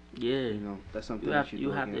to. Yeah. That's something You that have you you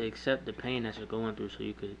do have again. to accept the pain that you're going through so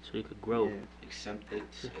you could grow. Yeah.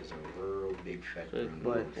 Acceptance is a real big factor. So you in can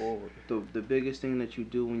But- move forward. The biggest thing that you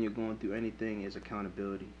do when you're going through anything is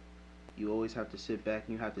accountability. You always have to sit back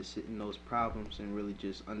and you have to sit in those problems and really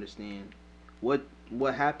just understand what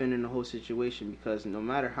happened in the whole situation, because no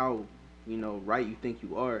matter how right you think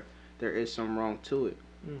you are, there is some wrong to it.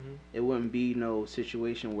 Mm-hmm. It wouldn't be no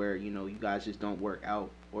situation where you guys just don't work out,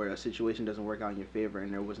 or a situation doesn't work out in your favor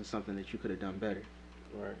and there wasn't something that you could have done better.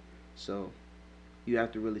 Right. So you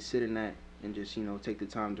have to really sit in that and just take the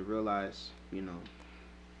time to realize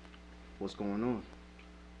what's going on.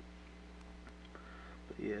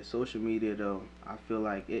 But yeah, social media though, I feel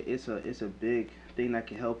like it's a big thing that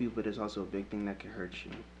can help you, but it's also a big thing that can hurt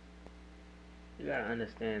you. You gotta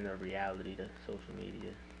understand the reality of social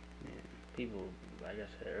media. Yeah. People, like I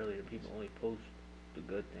said earlier, people only post the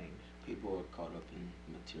good things. People are caught up in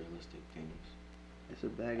materialistic things. It's a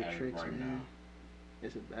bag of As tricks, right man. now.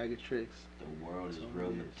 It's a bag of tricks. The world is That's all real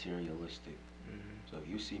it is. materialistic. Mm-hmm. So if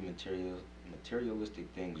you see materialistic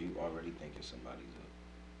things, you already think it's somebody's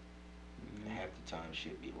up. And half the time,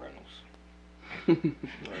 shit be rentals.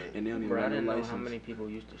 And they don't even Bro, I have didn't no know license. how many people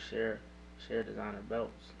used to share designer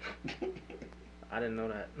belts. I didn't know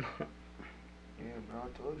that. Yeah, bro.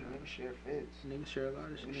 I told you, niggas share fits. Niggas share a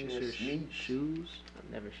lot of shit. Niggas Niggas share share sneaks. shoes.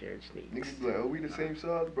 I've never shared sneaks. Niggas be like, oh, we the same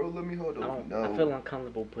size, bro. Let me hold I, on. don't, No. I feel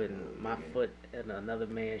uncomfortable putting No, my man. foot in another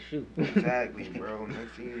man's shoe. Exactly, bro.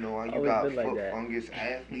 Next thing you know, you Always got been like foot that. fungus,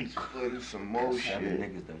 athlete's foot, and some more Seven shit.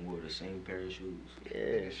 niggas done wore the same pair of shoes. Yeah.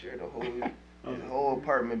 Niggas share the whole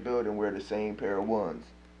apartment building wear the same pair of ones.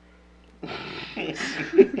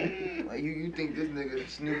 Like you think this nigga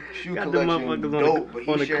shoe Got them collection motherfuckers dope, but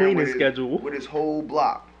on he a sharing cleaning schedule. with his whole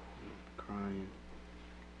block. Crying.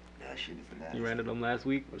 That shit is nasty. You rented them last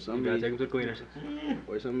week? Or You some gotta of take them to the cleaners.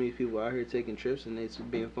 Or some of these people out here taking trips and it's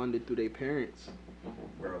being funded through their parents.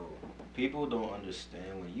 Bro, people don't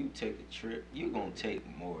understand when you take a trip, you gonna take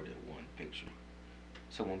more than one picture.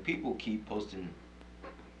 So when people keep posting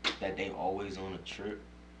that they always on a trip,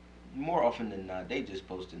 more often than not, they just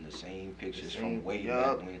posting the same pictures same- from way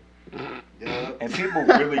yup. back when. Yeah. And people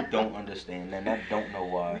really don't understand that, and I don't know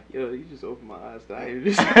why. Yo, you just opened my eyes to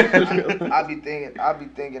I be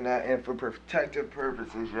thinking that, and for protective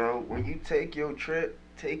purposes, yo, when you take your trip,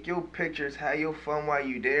 take your pictures, have your fun while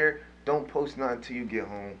you there. Don't post nothing until you get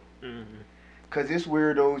home. Mm-hmm. Cause it's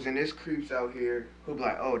weirdos and it's creeps out here who be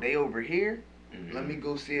like, oh, they over here. Mhm. Let me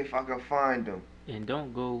go see if I can find them. And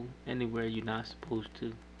don't go anywhere you're not supposed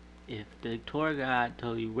to. If the tour guide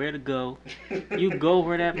told you where to go, you go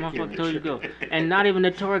where that motherfucker told you to go. And not even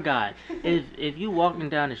the tour guide. If you walking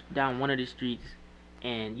down one of the streets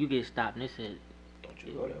and you get stopped and they said, Don't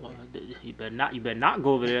you go that way. you better not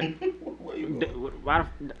go over there. Where you going?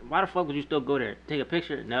 Why the fuck would you still go there? Take a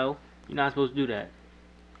picture? No, you're not supposed to do that.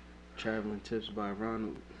 Traveling tips by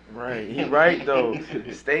Ronald. Right, he right though.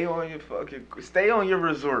 Stay on your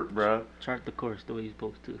resort, bruh. Chart the course the way you're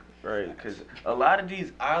supposed to. Right, cause a lot of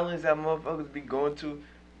these islands that motherfuckers be going to,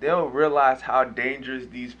 they don't realize how dangerous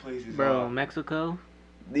these places Bro, are. Mexico?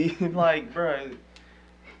 Like, bruh,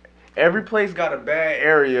 every place got a bad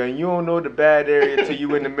area, and you don't know the bad area till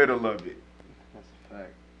you in the middle of it. That's a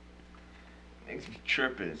fact. Niggas be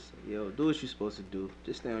tripping, Yo, do what you're supposed to do.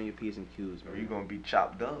 Just stay on your P's and Q's, or man. you gonna be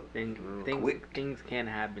chopped up. Things quick. things can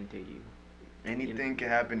happen to you. Anything can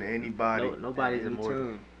happen to anybody. Nobody's Anytime.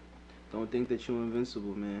 immortal. Don't think that you're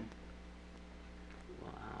invincible, man.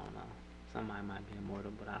 Well, I don't know. Somebody might be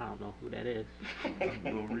immortal, but I don't know who that is.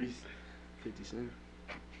 Lil Reese, 50 Cent.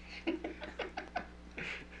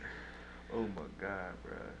 Oh my God,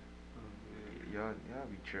 bro. Y'all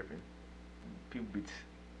be tripping.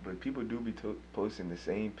 But people do be posting the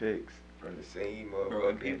same pics from the same Bro,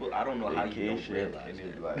 and people, I don't know how you don't vacation, realize and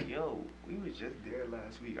it's that. like, yo, we was just there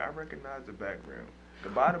last week. I recognize the background. The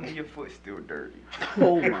bottom of your foot's still dirty.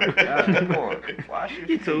 Oh my God. Come on, wash your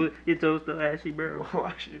feet. Your toes still ashy, bro.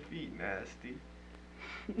 Wash your feet, nasty.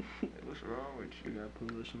 What's wrong with We you? got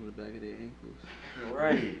polish on the back of their ankles.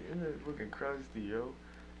 Right, it's looking crusty, yo.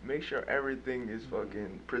 Make sure everything is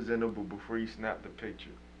fucking presentable before you snap the picture.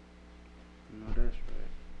 No, that's right.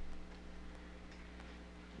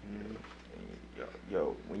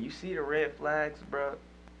 Yo, when you see the red flags, bro,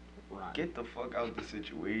 Right. get the fuck out the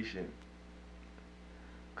situation.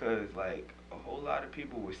 Cause like a whole lot of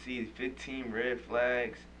people would see 15 red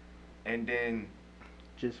flags, and then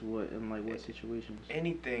Just what in like what situations?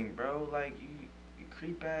 anything, bro. Like you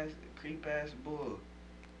creep ass bull.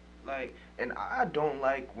 Like, and I don't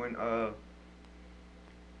like when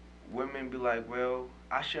women be like, well,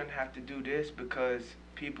 I shouldn't have to do this because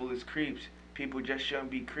people is creeps. People just shouldn't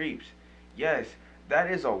be creeps. Yes, that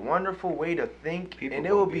is a wonderful way to think, People and it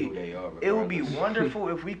gonna would be who they are it would be regardless. wonderful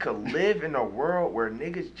if we could live in a world where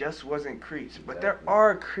niggas just wasn't creeps. But there Exactly.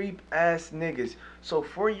 are creep ass niggas. So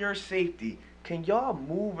for your safety, can y'all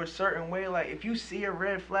move a certain way? Like if you see a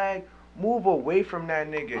red flag, move away from that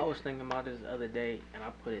nigga. I was thinking about this the other day, and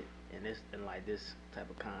I put it in like this type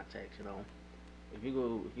of context. You know, if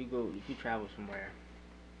you travel somewhere,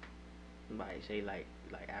 like say like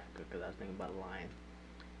Africa, because I was thinking about lion,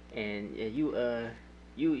 and you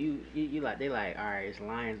like they like, all right, it's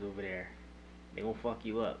lions over there, they gonna fuck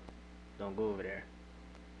you up, don't go over there.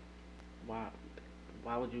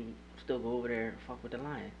 Why would you still go over there and fuck with the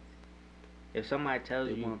lion? If somebody tells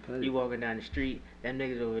They you want pet. you walking down the street, them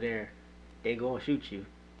niggas over there, they gonna shoot you.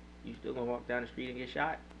 You still gonna walk down the street and get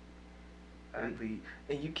shot? Exactly.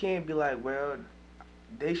 And you can't be like, well,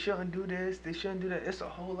 they shouldn't do this, they shouldn't do that. It's a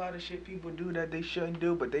whole lot of shit people do that they shouldn't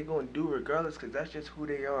do, but they gonna do regardless because that's just who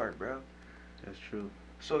they are, bro. That's true.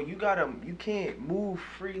 So you can't move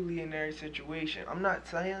freely in every situation. I'm not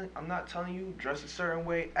telling you dress a certain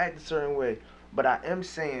way, act a certain way, but I am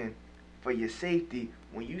saying for your safety,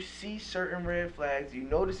 when you see certain red flags, you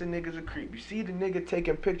notice a nigga's a creep, you see the nigga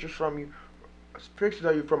taking pictures of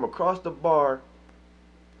you from across the bar.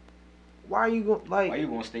 Why are you going Why you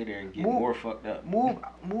gonna stay there and get Move- more fucked up?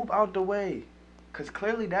 move out the way? Cause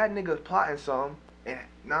clearly that nigga's plotting something, and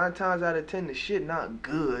 9 times out of 10 the shit not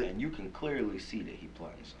good. And you can clearly see that he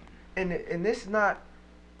plotting something. And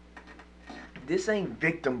this ain't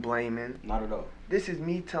victim blaming. Not at all. This is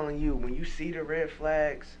me telling you, when you see the red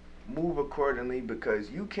flags, move accordingly,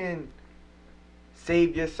 because you can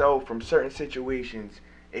save yourself from certain situations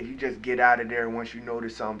if you just get out of there once you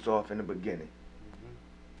notice something's off in the beginning.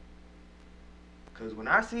 Cause when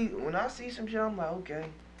I see some shit, I'm like, okay.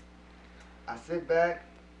 I sit back,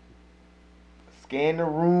 scan the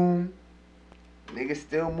room. Niggas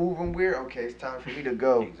still moving weird. Okay, it's time for me to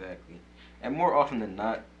go. Exactly. And more often than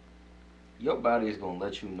not, your body is gonna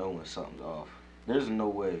let you know when something's off. There's no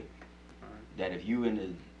way that if you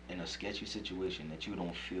in a sketchy situation that you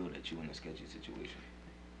don't feel that you in a sketchy situation.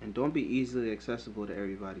 And don't be easily accessible to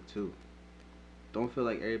everybody too. Don't feel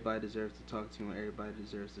like everybody deserves to talk to you and everybody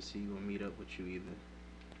deserves to see you and meet up with you either.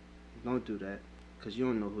 Don't do that, cause you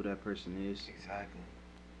don't know who that person is. Exactly.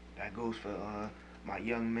 That goes for my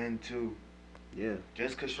young men too. Yeah.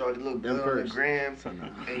 Just cause shorty look Them good on the first. gram, So no.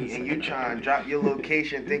 and you trying to drop your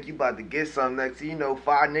location, think you about to get something next thing you know,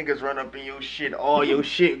 5 niggas run up in your shit, all your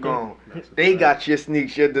shit gone. They got your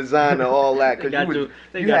sneaks, your designer, all that, cause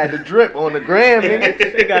you had the drip on the gram, nigga.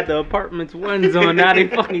 They got the apartments ones on. Now they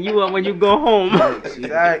fucking you up when you go home.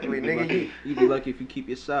 Exactly, You be nigga. lucky- you be lucky if you keep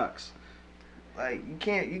your socks. Like you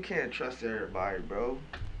can't trust everybody, bro.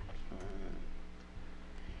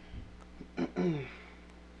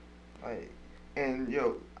 Like, and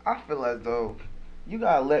yo, I feel as though you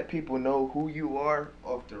gotta let people know who you are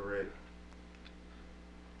off the rip.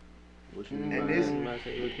 What you And mean by this-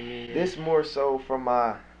 that? This more so for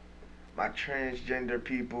my transgender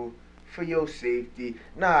people, for your safety.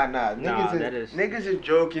 Nah, niggas is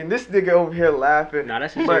joking. This nigga over here laughing. Nah,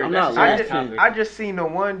 that's a But serious, I'm that's not a I serious just, topic. I just seen the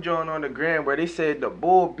one joint on the gram where they said the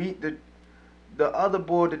bull beat the other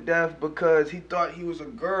bull to death because he thought he was a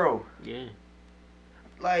girl. Yeah.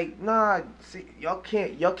 Like, nah, see, y'all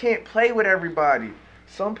can't play with everybody.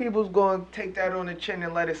 Some people's gonna take that on the chin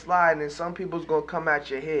and let it slide, and then some people's gonna come at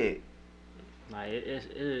your head. Like it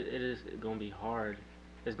is gonna be hard.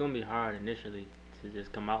 It's gonna be hard initially to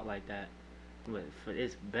just come out like that. but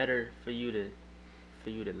it's better for you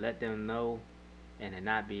to let them know, and it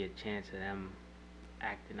not be a chance of them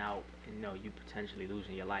acting out and you potentially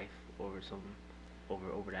losing your life over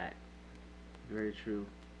over that. Very true.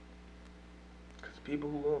 Cause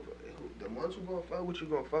people the ones who gonna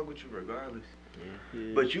fuck with you regardless.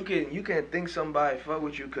 Yeah. But you can think somebody fuck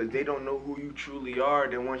with you because they don't know who you truly are.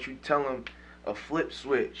 Then once you tell them a flip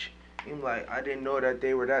switch, you're like, I didn't know that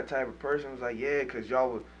they were that type of person. I was like, yeah, cause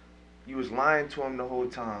you was lying to them the whole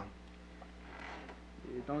time.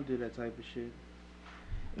 Yeah, don't do that type of shit.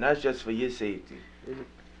 And that's just for your safety. There's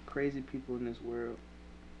crazy people in this world.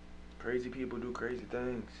 Crazy people do crazy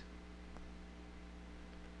things.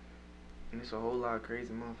 And it's a whole lot of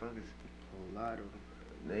crazy motherfuckers. A whole lot of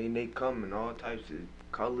them. They come in all types of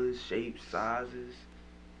colors, shapes, sizes,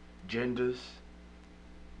 genders.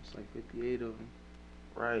 It's like 58 of them.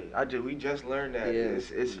 Right. We just learned that. Yeah,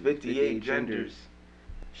 It's 58 genders.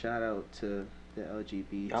 Shout out to the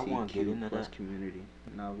Y'all wanna get LGBTQ into plus that? community.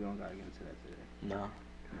 No, we don't gotta get into that today. No.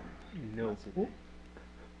 No. Not today.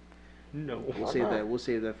 No. We'll Why save not? that. We'll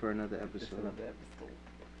save that for another That's episode. another episode.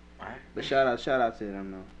 Alright. But shout out to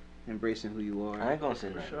them though, embracing who you are. I ain't gonna say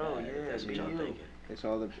For nothing. sure, bad, yeah, if that's what be y'all you. thinking. It's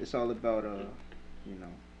all about you know,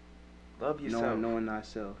 Love yourself. knowing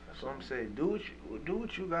thyself. That's what I'm saying. Do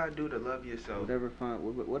what you gotta do to love yourself.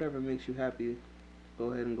 Whatever makes you happy,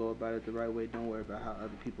 go ahead and go about it the right way. Don't worry about how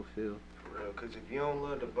other people feel. For real. Cause if you don't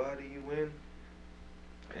love the body you in,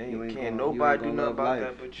 You ain't can't gonna- nobody you do ain't nothing gonna love about life.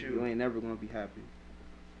 that but You you. ain't never gonna be happy.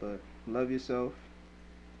 But love yourself,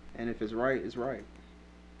 and if it's right, it's right.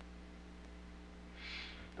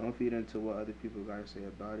 Don't feed into what other people gotta say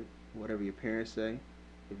about it. Whatever your parents say,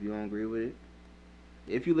 if you don't agree with it.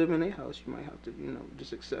 If you live in a house, you might have to,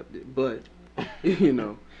 just accept it. But,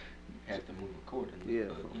 You have to move accordingly. yeah,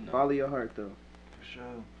 but, follow your heart though. For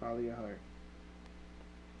sure. Follow your heart.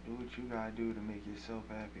 Do what you gotta do to make yourself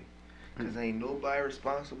happy. Cause ain't nobody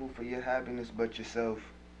responsible for your happiness but yourself.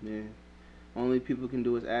 Yeah. Only people can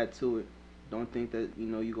do is add to it. Don't think that,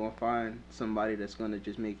 you're going to find somebody that's going to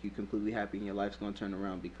just make you completely happy and your life's going to turn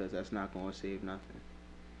around, because that's not going to save nothing.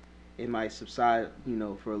 It might subside,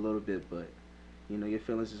 for a little bit, but, your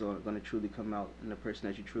feelings is going to truly come out, and the person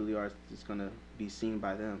that you truly are is going to be seen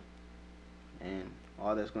by them. And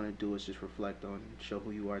all that's going to do is just reflect on, show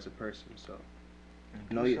who you are as a person. So,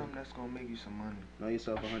 And Know do you- something that's gonna make you some money. know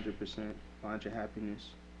yourself 100%. Find your happiness.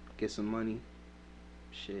 Get some money.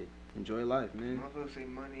 Shit. Enjoy life, man. Motherfuckers say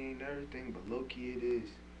money ain't everything, but low key it is.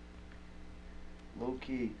 Low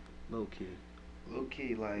key, Low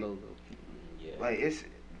key. like Low. Yeah. like it's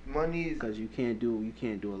money is Because you can't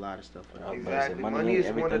do a lot of stuff without I was money. about to say, Exactly. Money ain't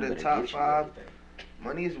is one of everything, the but it top gets you 5. everything.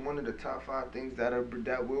 money is one of the top 5 things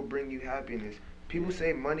that will bring you happiness. People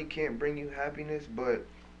say money can't bring you happiness, but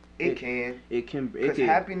it can. It can. Because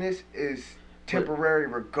happiness is temporary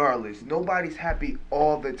regardless. Nobody's happy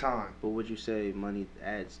all the time. But would you say money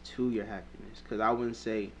adds to your happiness? Because I wouldn't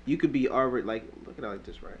say you could be already look at it like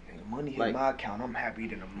this, right? Nigga, money Like- in my account, I'm happy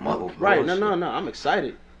than a No, mother. Right. No. I'm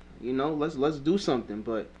excited. Let's do something.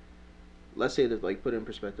 But let's say that, put it in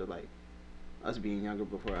perspective, like us being younger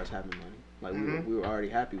before us having money. Like we were already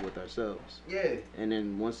happy with ourselves. Yeah. And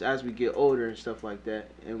then as we get older and stuff like that,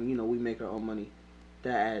 and we make our own money,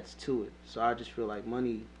 that adds to it. So I just feel like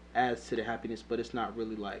money adds to the happiness, but it's not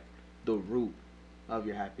really like the root of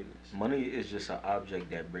your happiness. Money is just an object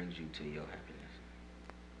that brings you to your happiness,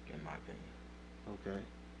 in my opinion. Okay.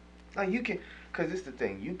 Like you can, cause it's the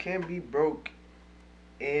thing. You can be broke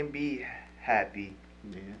and be happy.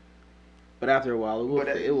 Yeah. But after a while, But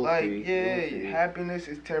it will like fade. yeah, It will fade. happiness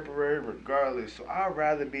is temporary regardless. So I'd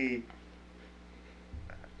rather be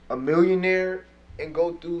a millionaire and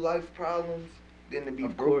go through life problems than to be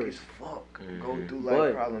Of broke course. as fuck and Mhm. go through life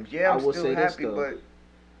But problems. Yeah, I I'm will still say this, happy, though. but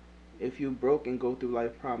If you broke and go through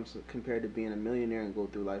life problems compared to being a millionaire and go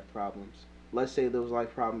through life problems, let's say those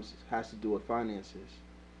life problems has to do with finances,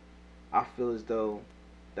 I feel as though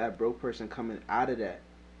that broke person coming out of that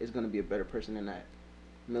is going to be a better person than that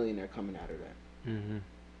millionaire coming out of that. Mm-hmm.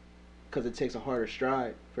 Because it takes a harder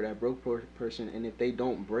stride for that broke person, and if they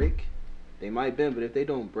don't break, they might bend, but if they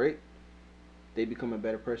don't break, they become a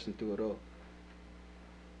better person through it all.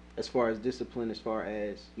 As far as discipline, as far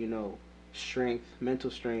as, strength,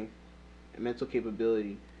 mental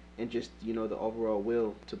capability, and just, the overall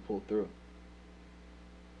will to pull through.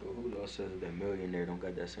 But who else says that millionaire don't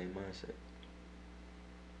got that same mindset?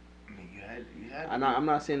 I mean, you had. I'm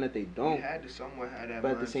not saying that they You don't. had to somewhat have that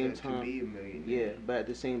But mindset at the same time- to be a millionaire. Yeah, but at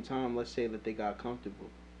the same time, let's say that they got comfortable,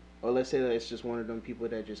 or let's say that it's just one of them people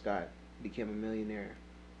that just became a millionaire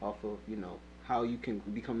off of how you can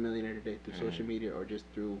become a millionaire today through social media or just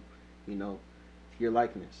through your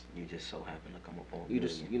likeness. You just so happen to come up on. You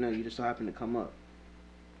just you just so happen to come up.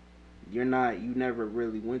 You never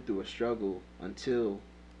really went through a struggle until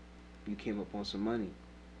you came up on some money.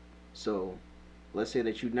 So let's say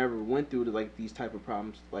that you never went through like these type of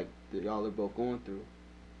problems like that y'all are both going through.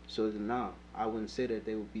 So then, I wouldn't say that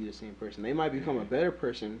they would be the same person. They might become a better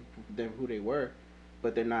person than who they were,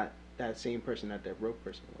 but they're not that same person that broke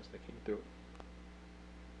person was that came through.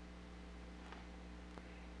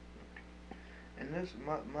 And that's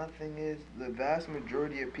my thing is the vast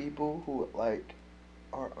majority of people who like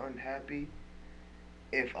are unhappy.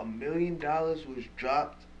 If $1 million was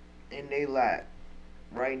dropped in their lap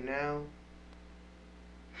right now,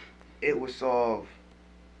 it would solve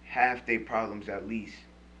half their problems at least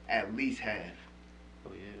half.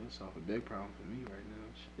 Oh yeah, it would solve a big problem for me right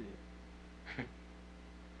now. Shit.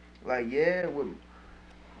 Like yeah, with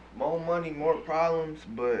more money, more problems,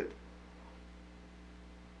 but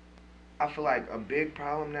I feel like a big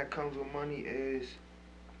problem that comes with money is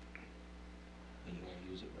And you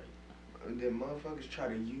won't use it right. that motherfuckers try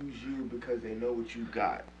to use you because they know what you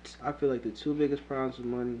got. I feel like the two biggest problems with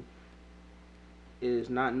money is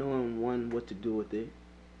not knowing, one, what to do with it,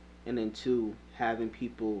 and then two, having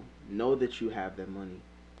people know that you have that money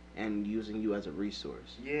and using you as a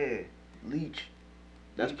resource. Yeah, leech.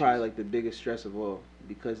 That's Leeches. probably like the biggest stress of all,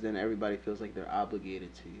 because then everybody feels like they're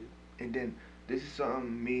obligated to you. And then this is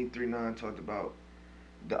something me and 3-9 talked about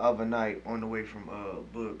the other night on the way from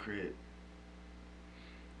Bud Crib.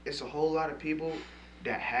 It's a whole lot of people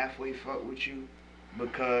that halfway fuck with you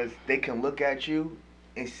because they can look at you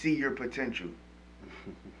and see your potential.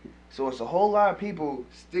 So it's a whole lot of people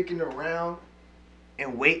sticking around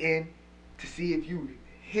and waiting to see if you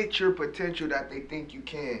hit your potential that they think you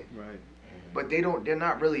can. Right. But they're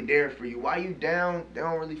not really there for you. While you down, they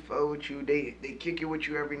don't really fuck with you. They kick it with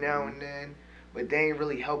you every now and then, but they ain't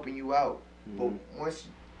really helping you out. Mm-hmm. But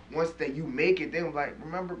once that you make it, then like,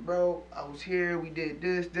 remember, bro, I was here, we did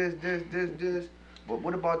this. But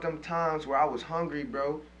what about them times where I was hungry,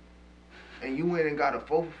 bro, and you went and got a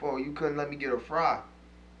 4 for 4, you couldn't let me get a fry.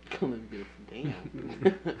 Damn.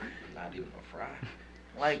 Not even a fry.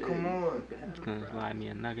 Like, Shit. come on. Gonna slide me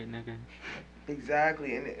a nugget, nigga.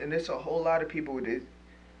 Exactly, and it's a whole lot of people,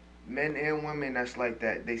 men and women, that's like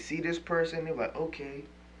that. They see this person, they're like, okay,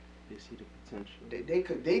 They see the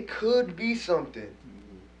potential. they could be something.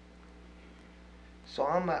 Mm-hmm. So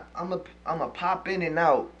I'm a pop in and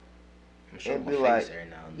out, I'm sure and my be face like, every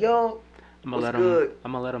now and then. yo, what's good?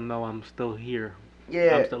 I'm gonna let them know I'm still here.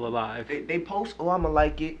 Yeah, I'm still alive. they post, oh, I'ma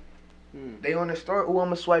like it. They on the story, oh,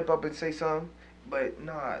 I'ma swipe up and say something. But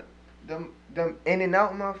nah, them in and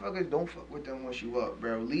out motherfuckers, don't fuck with them once you up,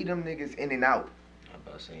 bro. Leave them niggas in and out. I'm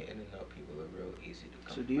about saying in and out people are real easy to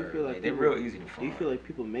come. So do you feel like they're people- real easy to Do find? you feel like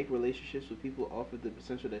people make relationships with people off of the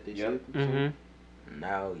potential that they see? Yep. with themselves? Mm-hmm.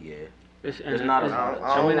 Now, yeah. There's not a I lot don't, of-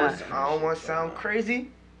 I don't we're want not- I don't want to sound crazy,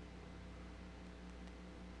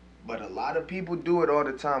 but a lot of people do it all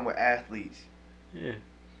the time with athletes. Yeah.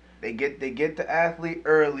 They get the athlete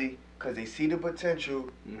early because they see the potential.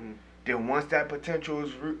 Mm-hmm. Then once that potential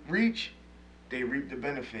is reached, they reap the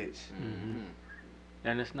benefits. Mm-hmm.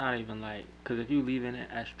 And it's not even like, because if you leaving it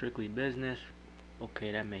as strictly business,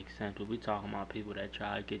 okay, that makes sense. But we talking about people that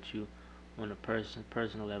try to get you on a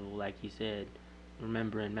personal level, like he said,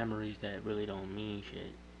 remembering memories that really don't mean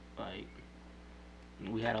shit. Like,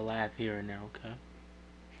 we had a laugh here and there, okay?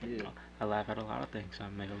 Yeah. I laugh at a lot of things. I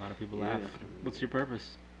make a lot of people Yeah. laugh. What's your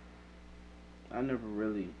purpose? I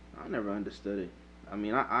never understood it. I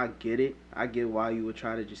mean, I get it. I get why you would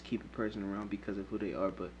try to just keep a person around because of who they are,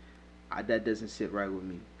 but that doesn't sit right with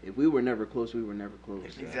me. If we were never close, we were never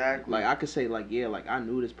close. Exactly. Like, I could say, like, yeah, like, I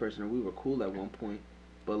knew this person or we were cool at one point,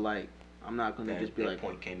 but, like, I'm not going to just be that like,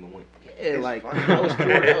 point came and went. yeah, It's like, funny. that was 4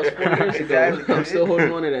 years Exactly. ago. I'm still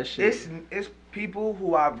holding on to that shit. It's people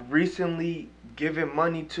who I've recently given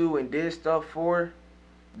money to and did stuff for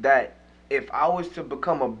that if I was to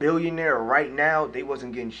become a billionaire right now, they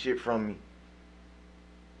wasn't getting shit from me.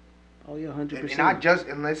 Oh, yeah,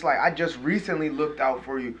 100%. And it's like I just recently looked out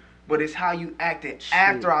for you, but it's how you acted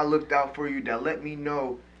after I looked out for you that let me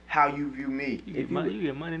know how you view me. You get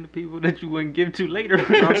money to people that you wouldn't give to later.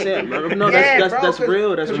 You know what I'm saying? No, Yeah, that's bro, that's 'cause-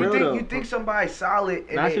 real. That's 'cause real, though. you think somebody's solid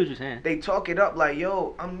and Nah, I see what you're saying. they talk it up like,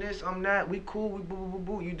 yo, I'm this, I'm that, we cool, we boo, boo,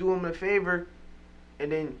 boo, boo. You do them a favor,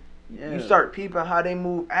 and then Yeah. you start peeping how they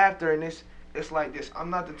move after, and it's like this. I'm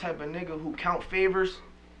not the type of nigga who count favors,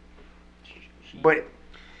 but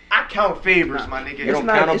I count favors, my nigga. You don't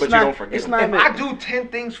count them, but you don't forget it's them. not If even- I do 10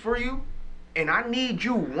 things for you, and I need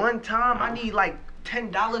you one time, I need like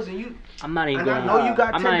 $10 and you. I'm not even And I going. know you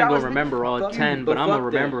got I'm not even $10, gonna remember nigga, all fuck you. 10, But but I'm gonna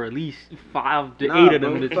fuck that. remember at least 5 to Nah, 8 of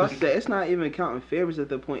them. bro, that- fuck that. It's not even counting favors at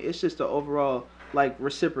the point. It's just the overall like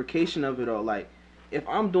reciprocation of it all. Like, if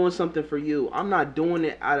I'm doing something for you, I'm not doing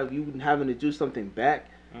it out of you having to do something back.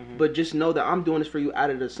 Mhm. But just know that I'm doing this for you out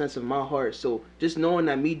of the sense of my heart. So just knowing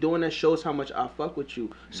that me doing that shows how much I fuck with you.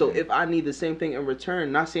 So if I need the same thing in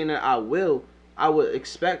return, not saying that I would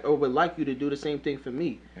expect or would like you to do the same thing for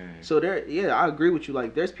me. So I agree with you.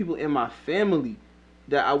 Like, there's people in my family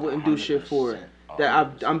that I wouldn't do shit for, 100%,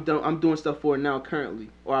 that 100%. I'm doing stuff for now currently,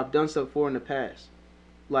 or I've done stuff for in the past.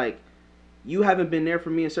 Like, you haven't been there for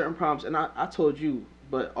me in certain problems, and I told you,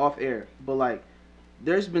 but off air. But like,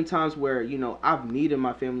 there's been times where, you know, I've needed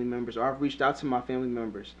my family members, or I've reached out to my family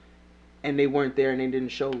members, and they weren't there, and they didn't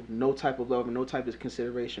show no type of love and no type of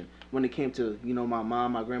consideration when it came to, you know, my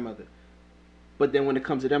mom, my grandmother. But then when it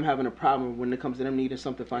comes to them having a problem, when it comes to them needing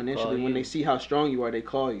something financially, when you. they see how strong you are, they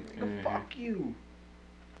call you. Nigga, fuck you.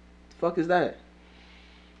 The fuck is that?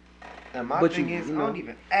 And my But thing you is, know. I don't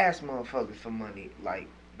even ask motherfuckers for money. Like,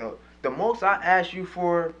 the most I ask you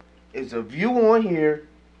for is a view on here,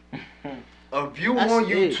 a view That's on it.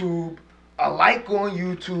 YouTube, a like on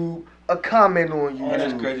YouTube, a comment on Oh,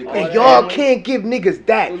 that's YouTube. crazy. And y'all can't give niggas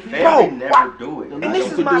that. Family Bro, never why? do it. And And That's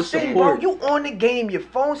this is what my do thing, bro. support. You on the game, your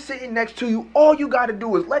phone sitting next to you. All you gotta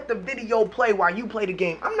do is let the video play while you play the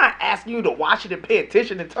game. I'm not asking you to watch it and pay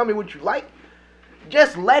attention and tell me what you like.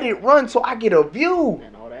 Just let it run so I get a view.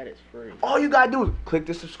 And all that is free. All you gotta do is click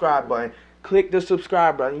the subscribe button. Click the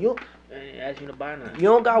subscribe button. You They ain't asking you to buy nothing.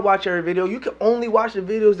 don't gotta watch every video. You can only watch the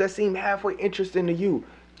videos that seem halfway interesting to you.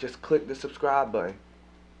 Just click the subscribe button.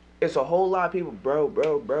 It's a whole lot of people, bro.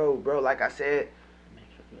 Like I said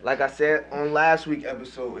on last week's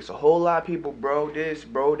episode, it's a whole lot of people, bro. This,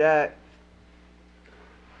 bro, that.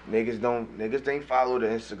 Niggas ain't follow the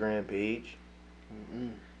Instagram page.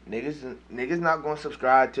 Niggas not gonna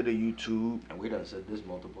subscribe to the YouTube. And we done said this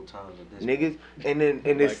multiple times at this Niggas, and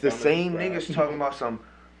it's the comment, same subscribe. niggas talking about some,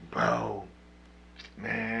 bro,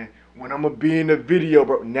 man, when I'm gonna be in the video,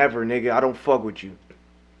 bro. Never, nigga, I don't fuck with you.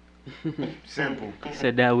 Simple. He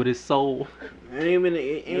said that with his soul. It ain't even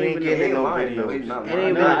You ain't getting no video. It Not ain't lying.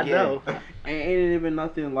 even, Not I yet. know. Ain't even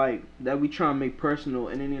nothing like that we try to make personal,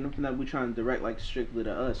 and ain't nothing that we try to direct like strictly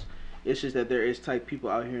to us. It's just that there is type people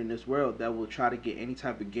out here in this world that will try to get any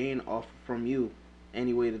type of gain off from you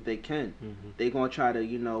any way that they can. They gonna try to,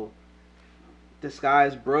 you know,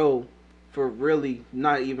 disguise bro for really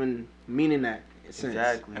not even meaning that sense.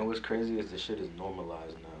 Exactly. And what's crazy is the shit is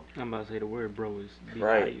normalized now. I'm about to say the word bro is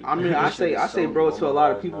Right. devalued. I mean, This shit I is say so bro to a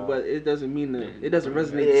lot of normalized people, now. but it doesn't mean it doesn't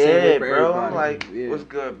resonate the same Yeah, way for bro. everybody. I'm like, Yeah. what's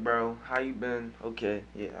good, bro? How you been? Okay.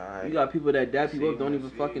 Yeah, alright. You got people that dap you See up, don't you,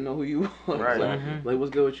 even see fucking you. know who you are. Right. Like, Mhm. like,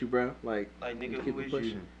 what's good with you, bro? Like, Like, nigga, keep who it is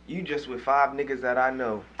pushing. you? You just with 5 niggas that I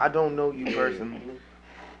know. I don't know you personally.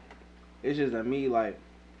 It's just that me, like,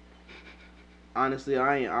 honestly,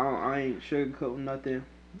 I ain't sugarcoating nothing.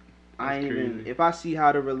 I ain't That's even, crazy. if I see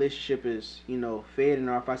how the relationship is, you know, fading,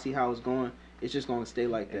 or if I see how it's going, it's just gonna stay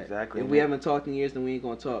like that. Exactly, If we man. haven't talked in years, then we ain't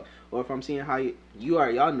gonna talk. Or if I'm seeing how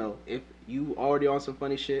y'all know, if you already on some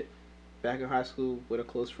funny shit back in high school with a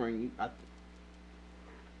close friend,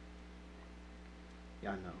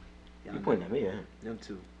 y'all know. Y'all You know. pointing at me, yeah? Them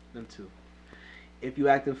two. If you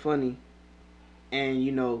acting funny, and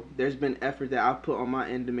you know there's been effort that I put on my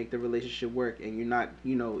end to make the relationship work, and you're not,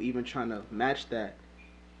 you know, even trying to match that,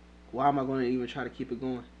 why am I going to even try to keep it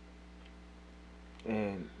going?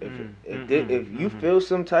 And if mhm. you feel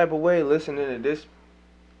some type of way listening to this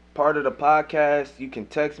part of the podcast, you can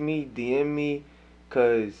text me, DM me,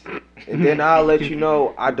 and then I'll let you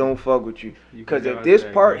know I don't fuck with you. Cause if this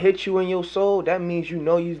part hits you in your soul, that means you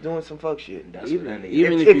know you's doing some fuck shit. That's Even- what that nigga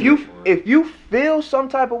even is if for. If you feel some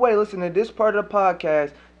type of way listening to this part of the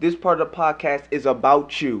podcast, this part of the podcast is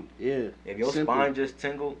about you. Yeah. If your Simple. spine just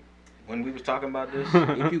tingled when we was talking about this,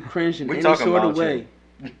 If you cringe in We any talking sort of about way,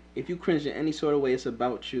 if you cringe in any sort of way, it's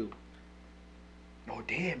about you. Oh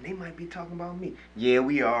damn, they might be talking about me. Yeah,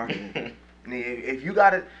 we are. If you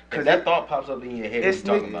got it, if cause that thought pops up in your head, it's we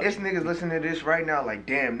talking about it's you. niggas listening to this right now. Like,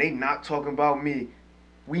 damn, they not talking about me.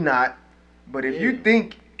 We not. But if you Yeah.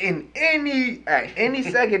 think at any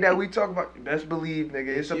second that we talk about, best believe, nigga,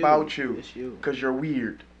 it's about you. It's you. Cause you're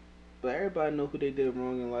weird. But everybody know who they did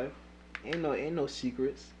wrong in life. Ain't no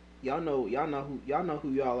secrets. Y'all know who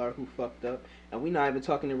y'all are, who fucked up, and we not even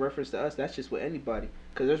talking in reference to us. That's just with anybody.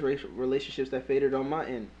 Cause there's relationships that faded on my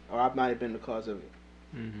end, or I might have been the cause of it.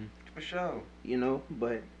 Mm-hmm. For sure. You know,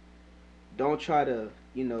 but don't try to,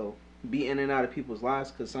 you know, be in and out of people's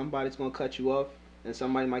lives, cause somebody's gonna cut you off, and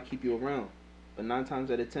somebody might keep you around. But 9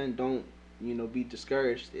 times out of 10, don't be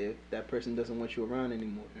discouraged if that person doesn't want you around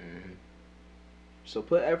anymore. Mhm. So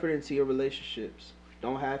put effort into your relationships.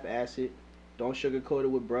 Don't half-ass it. Don't sugarcoat it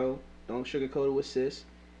with bro. Don't sugarcoat it with sis.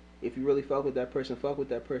 If you really fuck with that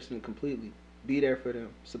person completely. Be there for them.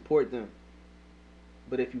 Support them.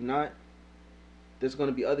 But if you're not, there's going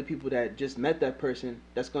to be other people that just met that person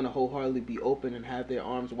that's going to wholeheartedly be open and have their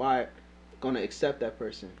arms wide, going to accept that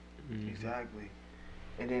person. Exactly.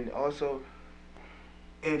 And then also,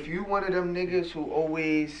 if you one of them niggas who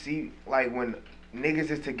always see, like, when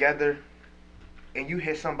niggas is together and you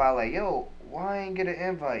hit somebody like, yo, why I ain't get an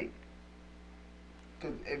invite?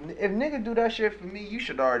 Cause if niggas do that shit for me, you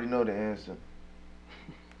should already know the answer.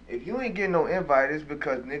 If you ain't getting no invite, it's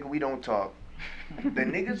because, nigga, we don't talk. The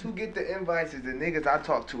niggas who get the invites is the niggas I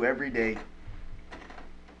talk to every day.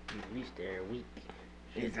 At least every week.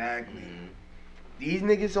 Exactly. Mhm. These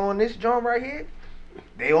niggas on this joint right here,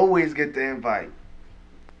 they always get the invite.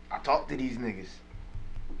 I talk to these niggas.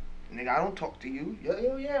 Nigga, I don't talk to you. Yeah,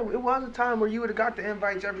 it was a time where you would have got the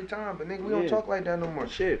invites every time, but nigga, we don't Yeah. talk like that no more.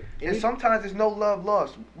 Shit. And sometimes there's no love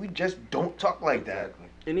lost. We just don't talk like that. Exactly.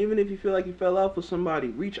 And even if you feel like you fell out with somebody,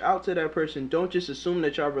 reach out to that person. Don't just assume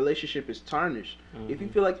that your relationship is tarnished. If you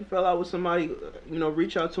feel like you fell out with somebody,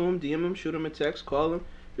 reach out to him, DM him, shoot him a text, call him.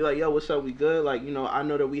 Be like, yo, what's up? We good? Like, I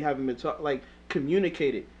know that we haven't been talking. Like,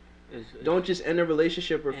 communicate it. Don't just end a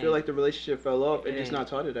relationship or feel like the relationship fell off and just not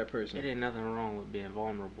talk to that person. It ain't nothing wrong with being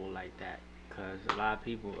vulnerable like that, cause a lot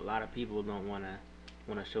of people don't wanna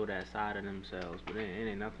show that side of themselves, but it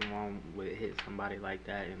ain't nothing wrong with hitting somebody like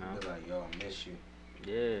that, They're like, yo, I miss you.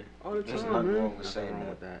 Yeah, All the There's time, nothing man. wrong with nothing saying wrong that.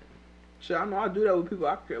 with that. Shit, I know I do that with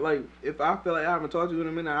people. Like, if I feel like I haven't talked to you in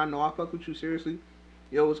a minute, I know I fuck with you seriously.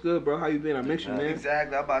 Yo, what's good, bro? How you been? I miss you, man.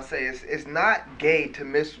 Exactly. I'm about to say it's not gay to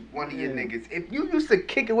miss one of your niggas. If you used to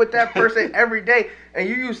kick it with that person every day and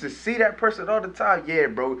you used to see that person all the time, yeah,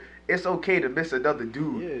 bro, it's okay to miss another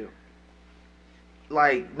dude. Yeah.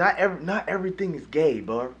 Like not everything is gay,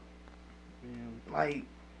 bro. Like,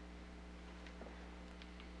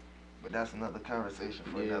 but that's another conversation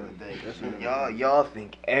for Yeah, another day. that's another Y'all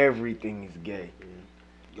think everything is gay.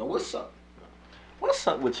 Yo, what's up? What's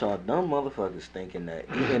up with y'all dumb motherfuckers thinking that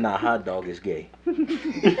eating a hot dog is gay? Who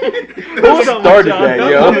started that,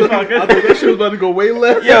 yo? I thought that shit was about to go way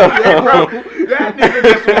left. Yo, Bro, that nigga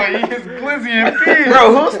just want to eat his glizzy and peas.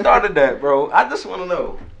 bro, who started that, bro? I just want to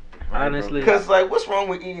know. Honestly, Cause like, what's wrong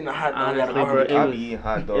with eating a hot dog? Honestly, at a bro, barbecue? I be eating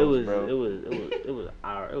hot dogs, bro. it was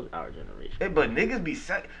our generation. Hey, but niggas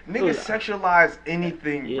niggas was- sexualize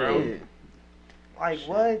anything, bro. Yeah. Like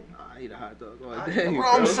what? I eat a hot dog all I- day. bro,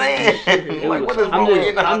 I'm saying. It Like, was- what is wrong with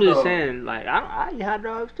eating a hot I'm just dog? saying, like, I eat hot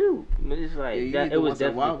dogs too. But it's like Yeah, you that. eat It the was ones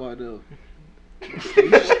at definitely Wawa though.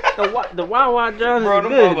 the Wawa Jones Bro, is them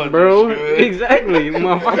good, Wawa bro. Jones good. Exactly,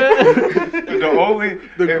 motherfucker. The only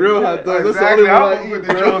grill hot dog, that's the Exactly. only one I I fuck eat, with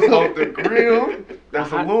the bro. Jones off the grill.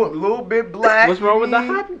 That's a little bit black. What's wrong with the you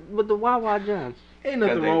mean? hot with the Wawa Jones? Ain't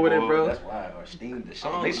nothing wrong with it, bro. That's why, or steamed or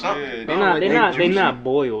something. Oh, They something. shit. They're Oh, not. like They they not. They juicy. not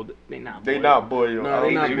boiled. They not. They boiled. not boiled. No,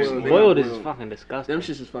 they not juicy. boiled. They Boiled not is boiled. fucking disgusting. Them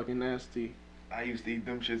shits is fucking nasty. I used to eat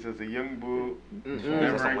them shits as a young bull. That's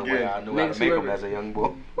Never the only again. way I knew how Makes to make them whoever- as a young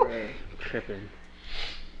boy. Bruh. tripping.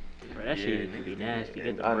 Bro, that shit used to be nasty.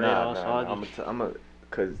 Get the Nah, bread all nah, soggy.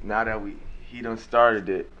 cause now that he done started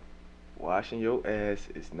it, washing your ass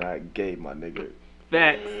is not gay, my nigga.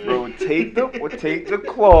 Facts. Bro, take the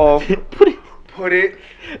cloth, put it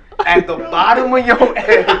at the bottom of your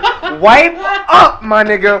ass, wipe up, my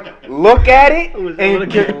nigga. Look at it was and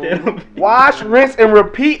goddamn- wash, rinse, and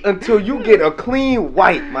repeat until you get a clean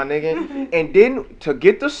white, my nigga. And then to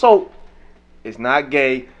get the soap, it's not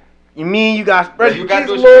gay. You mean you got spread You you gotta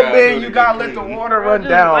just a do what you little gotta bit, do you to gotta get let the clean. water Bro, run just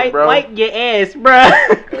down, bro. Wipe your ass, bro.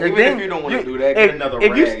 Even if you don't want to do that, get another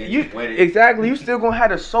if rag and you just wet it. exactly, you still gonna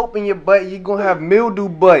have the soap in your butt. You gonna have mildew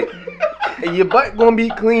butt, and your butt gonna be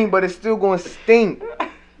clean, but it's still gonna stink.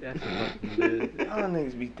 That's fucking good. Y'all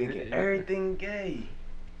niggas be thinking everything gay.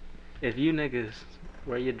 If you niggas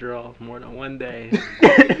wear your drawers more than one day,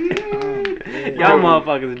 man. y'all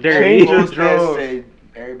motherfuckers dirty. Change your Most ass drawers. say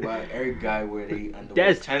every guy wear they underwear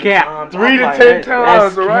That's 10 cap. times. 3 I'm to like, 10 that's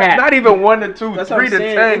times, right? cap. Not even 1 to 2. That's 3 what to I'm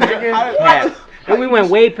 10, saying. nigga. Cap. And we went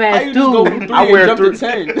way How past you just go from 2. 3 I and wear jump 3. to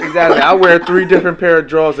 10? Exactly. I wear 3 different pair of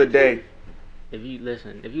drawers a day. If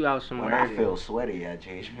you out When somewhere, I feel sweaty, I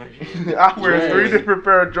change my shit. I wear Yes. 3 different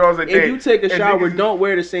pair of drawers a day. If you take a And shower, niggas- don't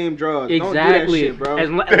wear the same drawers. exactly. Don't do that shit,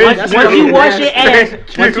 bro. Once Thank you you. wash your ass,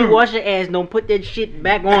 Thank once you you. wash your ass, don't put that shit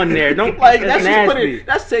back on there. Don't Like that's that's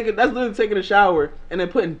just nasty. that's literally taking a shower and then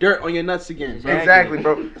putting dirt on your nuts again. Bro. Exactly,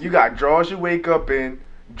 bro. You got drawers you wake up in,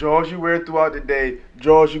 drawers you wear throughout the day,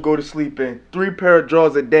 drawers you go to sleep in. 3 pair of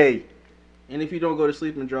drawers a day. And if you don't go to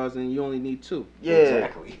sleeping drawers, then you only need 2. Yeah,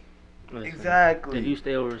 Exactly. Listen, exactly. If you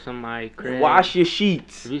stay over somebody's crib, Wash your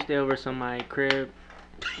sheets. If you stay over somebody's crib,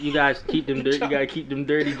 you guys keep them dirty. You gotta keep them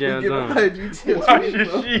dirty jams on. Wash your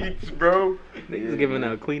sheets, bro. Niggas giving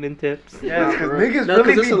out cleaning tips. Yes, because bro. niggas No, 'cause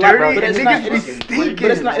really it's be a lot, dirty but and it's not- niggas be it's- stinking.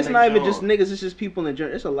 But it's not even They just don't. niggas. It's just people in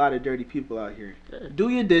general. It's a lot of dirty people out here. Yeah. Do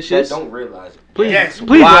your That dishes. don't realize it. Please, Yes,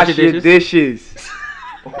 please wash your dishes.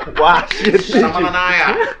 Wash your dishes.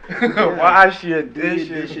 Shamanaya. Wash your Do your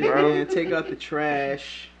dishes, bro. man. Take out the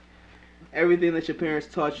trash. Everything that your parents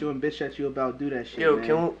taught you and bitch at you about, do that shit. Yo, man.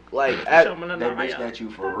 can we, like They bitched at you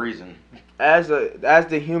for a reason. as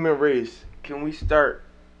the human race, can we start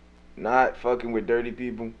not fucking with dirty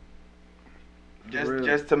people? real.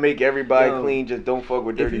 Just to make everybody Yo, clean, just don't fuck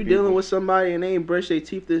with if dirty you people. dealing with somebody and they ain't brushed their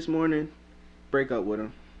teeth this morning, break up with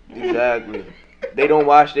them. Exactly. They don't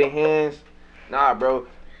wash their hands. Nah, bro.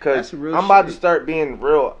 Cause That's real I'm about to shit. start being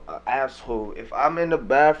real asshole. If I'm in the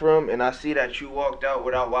bathroom and I see that you walked out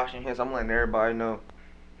without washing hands, I'm letting everybody know.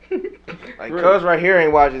 Like, Real. cuz right here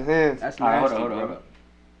ain't washing his hands. That's All right, nasty, hold on, bro. hold on.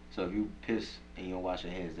 So if you piss and you don't wash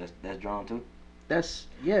your hands, that's drawn too? That's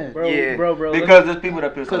yeah. Bro, Yeah. bro. Because there's people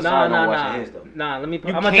that piss Cause outside nah, don't wash nah, their hands though. nah. Let me. You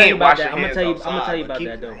I'm gonna tell you can't about wash that. your I'm gonna hands tell you. I'm outside, gonna tell you but about keep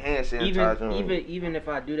that the though. hand sanitizer on. Even if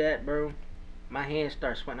I do that, bro, my hands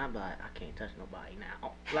start sweating. I'm like, I can't touch nobody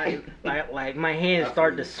now. Like my hands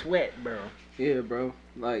start to sweat, bro. Yeah, bro.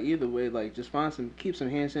 Like either way, like just keep some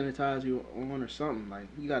hand sanitizer on or something. Like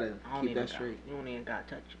you gotta I don't keep even that straight. You don't even gotta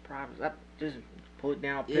touch your privacy. I just pull it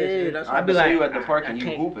down. Yeah, Piss. that's I what be like, you at I- the park I and you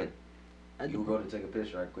can't- hooping. I You go to take a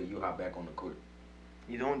piss right quick, you hop back on the court.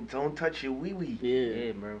 You don't touch your wee wee. Yeah.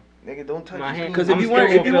 Yeah, bro. Nigga, don't touch My your hand- Because penis. if you I'm weren't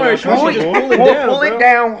still if you gonna weren't feel sure, you uncomfortable. pull it down, pull bro. it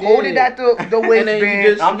down, hold it Yeah. at the And then you waistband.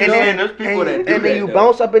 just- I'm just know, saying there's people that do and that. then you though.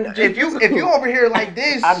 bounce up and if you over here like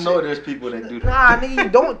this, I know there's people that do that. nah, nigga, you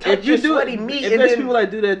don't touch If you your do sweaty it, meat. if and there's then, people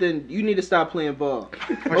that do that, then you need to stop playing ball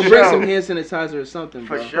for or bring sure. some hand sanitizer or something,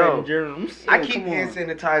 For bro. sure. Germs. I Yeah, keep come hand on.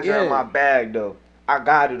 sanitizer Yeah. in my bag though. I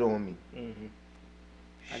got it on me. Mm-hmm.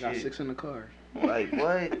 I got Shit. 6 in the car. Like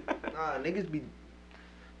what? Nah, niggas be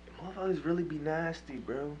motherfuckers really be nasty,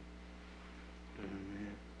 bro.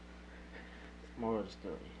 Moral of the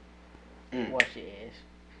story. Mm. Wash your ass.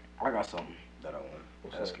 I got something that I want.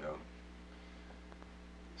 What's Let's up? go.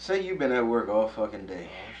 Say you've been at work all fucking day.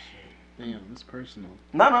 Damn, it's personal.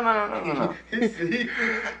 No.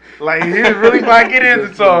 Like he was really about to get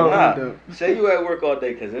into something. Nah. Say you at work all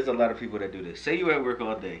day, because there's a lot of people that do this. Say you at work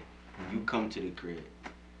all day, you come to the crib,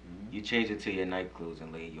 you change into your night clothes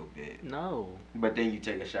and lay in your bed, No. but then you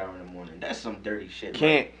take a shower in the morning. That's some dirty shit.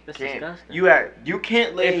 Can't. That's Can't. disgusting. You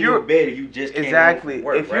can't lay If in you're- your bed if you just came home exactly. from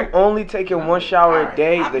work, If right? you only taking Nah. one shower a Alright,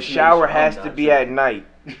 day, the obviously shower it's has wrong, to dog, be so- at night.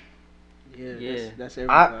 Yeah, Yeah. that's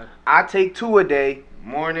everybody. I take 2 a day,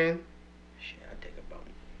 morning. Shit, I take about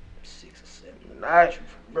 6 or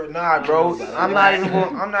 7. Nah, bro. I'm not even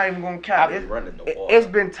gonna I cap. be running the wall. It's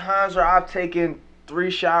been times where I've taken 3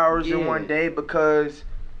 showers in Yeah. one day because,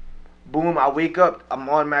 boom, I wake up, I'm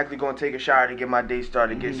automatically gonna take a shower to get my day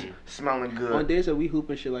started, get smelling On good. days that we hoop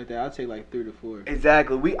and shit like that, I'll take like 3 to 4.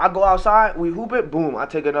 Exactly. I go outside, we hoop it, boom, I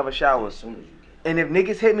take another shower. As soon as you get. And if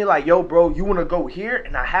niggas hit me like, yo, bro, you wanna go here,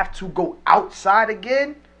 and I have to go outside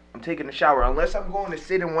again, I'm taking a shower. Unless I'm going to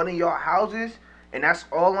sit in one of y'all houses, and that's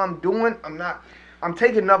all I'm doing, I'm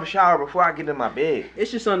taking another shower before I get in my bed. It's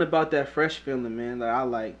just something about that fresh feeling, man. That I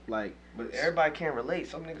like. But everybody can't relate.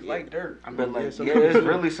 Some niggas like dirt. I mean, But like, some yeah, people there's do.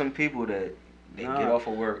 really some people that they Nah. get off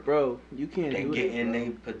of work, Bro, you can't they do get it. in bro.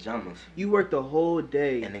 their pajamas, You work the whole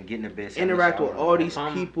day. and then get in the bed. sit in the Interact shower with and all go these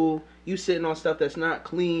home. people. You sitting on stuff that's not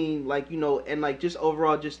clean, like and like just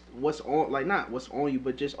overall, just what's on, like not what's on you,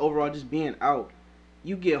 but just overall, just being out.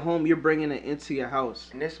 You get home, you're bringing it into your house.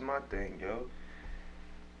 And this is my thing, yo.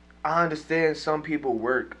 I understand some people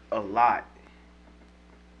work a lot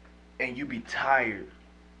and you be tired.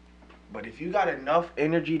 But if you got enough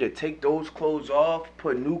energy to take those clothes off,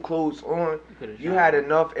 put new clothes on, you had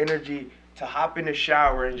enough energy to hop in the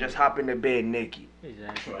shower and just hop in the bed naked.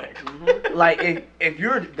 Exactly. Like if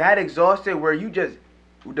you're that exhausted where you just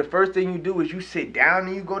the first thing you do is you sit down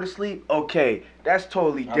and you go to sleep, okay, that's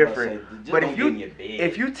totally I was about to different. say, just But don't if get in you your bed.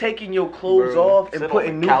 if you taking your clothes Bro, off sit and on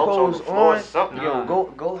putting the new couch, on clothes the floor, on, something. yo, Nah.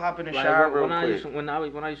 go hop in the Like shower real when I quick.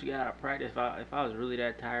 used to get out of practice, if I was really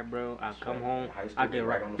that tired, bro, I'd come Right. home, High school, I get right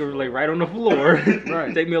right, on the get floor. like right on the floor,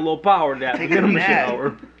 Right. take me a little power nap, Take get a in the nap.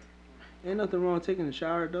 shower. Ain't nothing wrong with taking a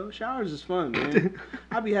shower though. Showers is fun, man.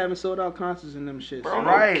 I be having sold out concerts and them shits. Bro, no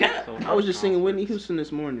Right. cap. So, I was just singing Whitney Houston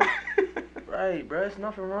this morning. Right, bro. There's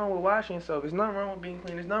nothing wrong with washing yourself. There's nothing wrong with being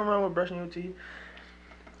clean. There's nothing wrong with brushing your teeth.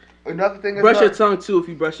 Another thing is Brush not, your tongue too if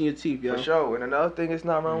you brushing your teeth, yo. for sure. And another thing it's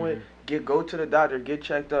not wrong with Go to the doctor, get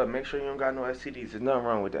checked up, make sure you don't got no STDs. There's nothing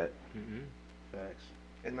wrong with that. Facts.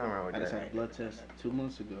 There's nothing wrong with I just that. had a blood test 2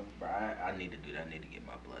 months ago. Bro, I need to do that. I need to get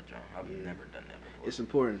my blood drawn. I've Yeah. never done that before. It's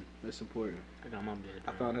important. It's important. I got my blood.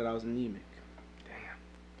 I found out I was anemic.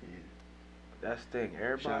 That's the thing. Shout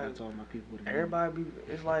out Everybody, to all my people. with everybody be.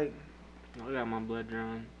 It's like I got my blood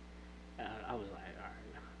drawn. I was like,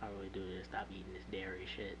 alright, I really do this. Stop eating this dairy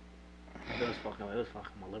shit. It was fucking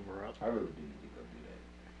my liver up. I really do need to go do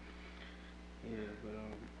that. Yeah,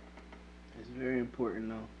 but it's very important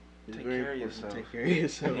though. It's Take very care of important to yourself. take care of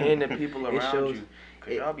yourself. and the people It around shows- you.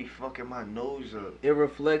 Cause y'all be fucking my nose up.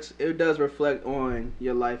 It does reflect on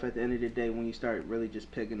your life at the end of the day when you start really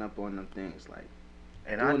just picking up on them things like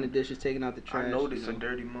And doing the dishes, taking out the I trash. notice you a know.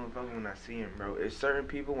 dirty motherfucker when I see him, bro. It's certain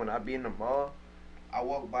people when I be in the mall, I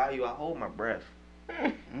walk by you, I hold my breath.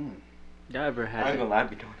 Mm. Y'all ever I had? ain't gonna lie, I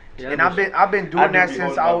be doing that. y'all And ever- I've been I doing do that be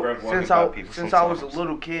since holding my breath walking by people since I was a sometimes.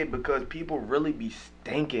 little kid because people really be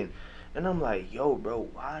stinking. And I'm like, yo, bro,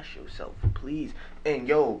 wash yourself, please. And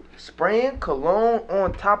yo, spraying cologne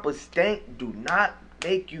on top of stink do not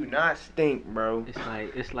make you not stink, bro.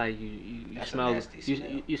 It's like you That's a smell nasty you,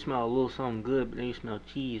 smell. you smell a little something good, but then you smell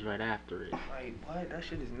cheese right after it. Like, what? That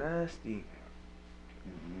shit is nasty.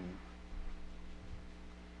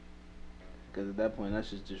 Because at that point, that's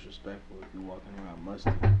just disrespectful if you walking around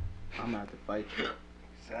musty. I'm not to fight you.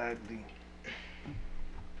 Exactly.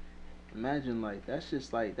 Imagine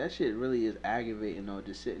that shit really is aggravating though.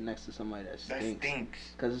 Just sitting next to somebody that That stinks. stinks.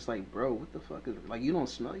 Cause it's like, bro, what the fuck is like? You don't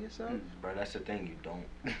smell yourself? Bro, that's the thing. You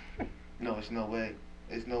don't. No, it's no way.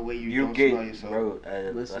 There's no way you You don't get, smell yourself. bro.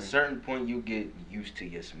 At Listen. a certain point, you get used to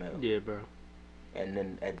your smell, Yeah, bro. and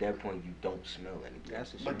then at that point, you don't smell anything.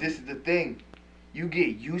 That's a shame. But this is the thing. You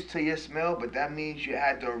get used to your smell, but that means you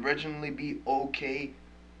had to originally be okay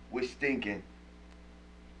with stinking.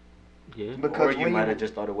 Yeah. Because or you when might you have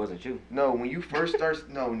just thought it wasn't you. no, when you first start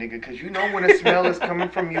no nigga, because you know when the smell is coming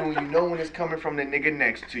from you, and you know when it's coming from the nigga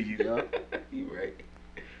next to you. Yup. You right.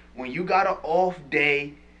 When you got an off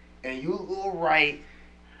day and you a little right,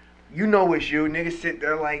 you know it's you. Niggas sit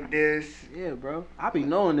there like this. Yeah, bro. I be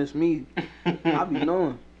knowing it's me. I be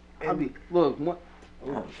knowing. I be look. What?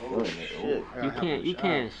 I'm feeling it. shit. Oh.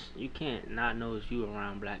 You can't not know it's you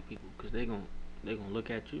around black people because they gonna look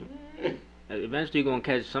at you. Eventually, you're gonna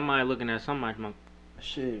catch somebody looking at somebody. Like,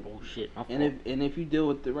 Shit. oh shit, my And fault. if you deal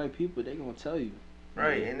with the right people, they gonna tell you.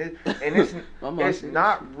 Right, Yeah. and it's My mom it's said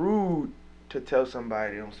not rude to tell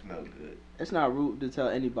somebody they don't smell good. It's not rude to tell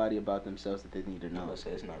anybody about themselves that they need to I'm know. gonna say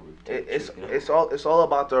it's not rude. to It's take it it's out. all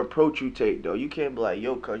about the approach you take though. You can't be like,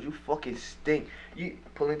 yo, cuz you fucking stink. You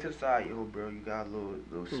pull into the side, yo, bro, you got a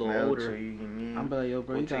little smell odor. to you. You mean? I'm be like, yo,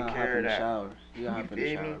 bro, We'll you gotta take hop care in of the that. shower. You gotta You hop in the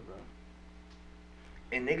feel shower, me? bro.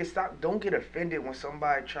 And niggas don't get offended when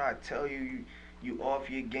somebody try to tell you off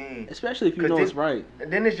your game. Especially if you 'Cause know then- it's right.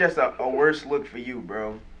 And then it's just a worse look for you,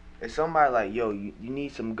 bro. If somebody like, yo, you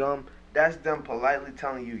need some gum, that's them politely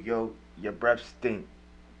telling you, yo, your breath stink.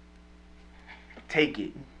 Take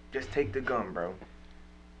it. Just take the gum, bro.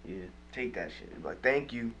 Yeah. Take that shit. Like,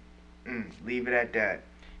 thank you. Leave it at that.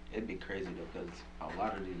 It'd be crazy though, cause a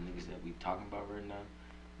lot of these niggas that we talking about right now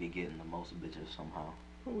be getting the most bitches somehow.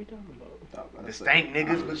 What we talking about? The stank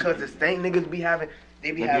niggas, because the stank niggas be having,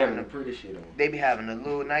 they be They be having having a the pretty shit on. They be having a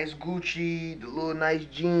little nice Gucci, the little nice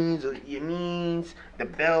jeans, your jeans, the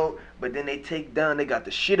belt, but then they take down, they got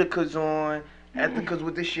the shittakers on, ethicas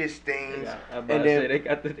with the shit stains, and then they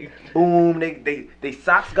got the boom, they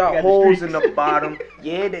socks got They got the holes in streaks. the bottom.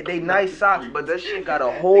 Yeah, they nice socks, but that shit got a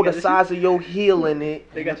hole the got the size of your heel in it.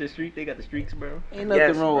 They got your streak. They got the streaks, bro. Ain't nothing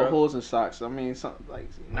Yes, wrong with bro. holes in socks. I mean, something like.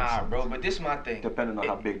 Nah, bro, but this my thing. Depending on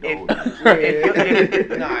how big the If- hole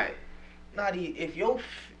is.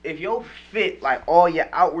 If your fit, like all your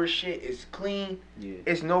outward shit is clean, Yeah.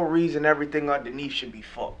 it's no reason everything underneath should be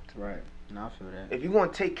fucked. Right. No, I feel that. If you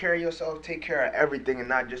want to take care of yourself, take care of everything and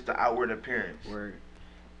not just the outward appearance. Word.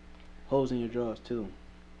 Holes in your drawers too.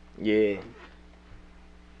 Yeah.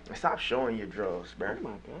 And stop showing your drawers, bro. Oh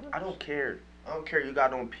my god. I don't care. I don't care you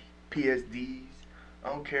got on PSDs. I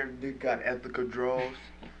don't care if you got ethical drawers.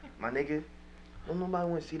 My nigga, don't nobody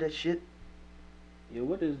want to see that shit. Yeah.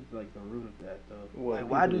 What is like the root of that though? What? Like,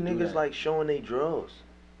 why do people do niggas that? like showing their drawers?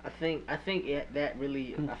 I think that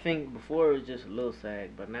really. I think before it was just a little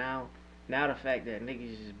sag, but now the fact that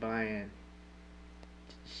niggas is buying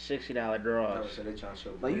 $60 drawers. So they trying to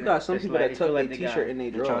show. Like you got some It's people like- that it tuck feel their like they got- t-shirt in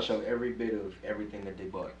their They trying to drawers. show every bit of everything that they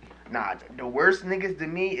bought. Nah, the worst niggas to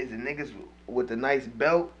me is the niggas with the nice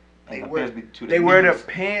belt. They And the wear pants be to they their wear the knees.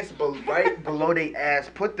 pants right below their ass.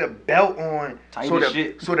 Put the belt on Tight so as the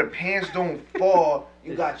shit. so the pants don't fall.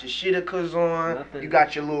 You got your shittakers on. Nothing- You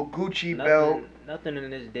got your little Gucci belt. nothing in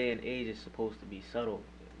this day and age is supposed to be subtle.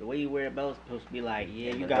 The way you wear a belt is supposed to be like,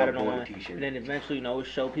 yeah, And you the got it double on, t-shirt. and then eventually, you know, it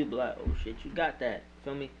show people like, oh shit, you got that.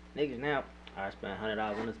 Feel me? Niggas now, I spent $100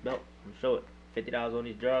 on this belt, I'm gonna show it. $50 on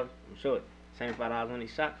these drugs, I'm gonna show it. $75 on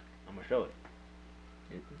these socks, I'm gonna show it.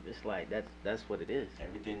 It's like that's what it is.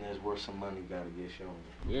 Everything that's worth some money gotta get shown.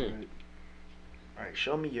 Yeah. Right. Alright,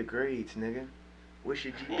 show me your grades, nigga. What's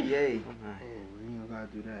your GPA? Oh, Oh, you don't gotta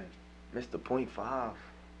do that. Mr. .5.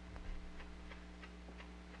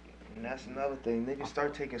 And that's another thing. Niggas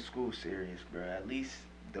start taking school serious, bro. At least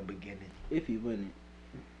the beginning. If you wouldn't.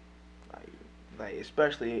 Like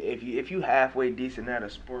especially if you halfway decent at a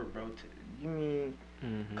sport, bro. You mean,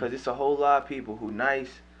 Mm-hmm. cause it's a whole lot of people who nice,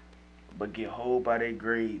 but get hold by their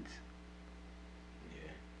grades. Yeah.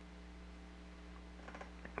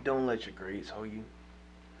 Don't let your grades hold you.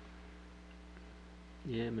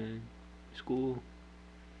 Yeah, man. School.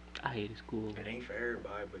 I hated school. It ain't for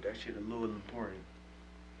everybody, but that shit a little important.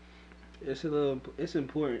 It's it's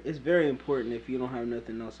important. It's very important if you don't have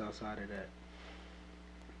nothing else outside of that.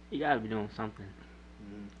 You gotta be doing something.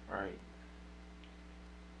 Right.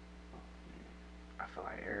 I feel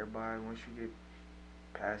like everybody, once you get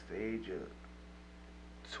past the age of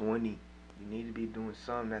 20, you need to be doing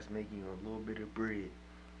something that's making you a little bit of bread.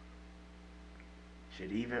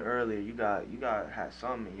 Shit, even earlier, you got have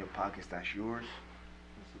something in your pockets that's yours.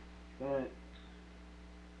 But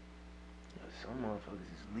Some motherfuckers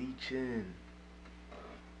is leeching.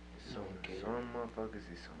 Okay. Some motherfuckers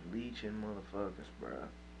is some leeching motherfuckers, bruh.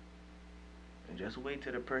 And just wait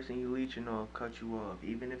till the person you leeching off cut you off,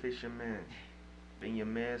 even if it's your man. Been your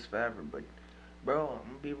man's forever, but bro, I'm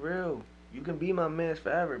gonna be real. You can be my man's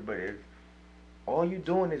forever, but if all you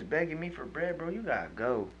doing is begging me for bread, bro, you gotta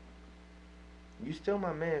go. You still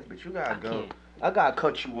my man's, but you gotta go. I gotta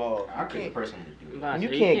cut you off. I couldn't personally do that. You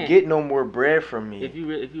can't get no more bread from me. If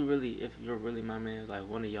you're really my man, like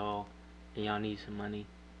one of y'all, and y'all need some money,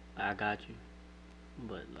 I got you.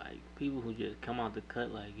 But like people who just come out the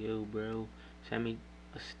cut like, yo, bro, send me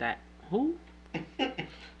a stack. Who?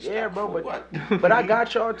 Yeah, bro, For but what? but I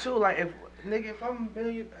got y'all too. Like if I'm a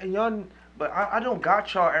million and y'all, but I don't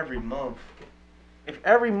got y'all every month. If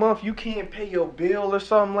every month you can't pay your bill or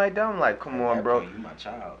something like that, I'm like, come At on, that bro. point, you my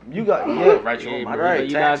child. You got I'm yeah, gonna write you Yeah, on my bro, right,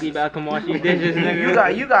 you taxes. gotta come wash these dishes,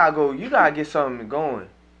 nigga. you gotta go. You gotta get something going.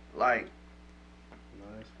 Like no,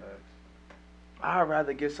 that's facts. I'd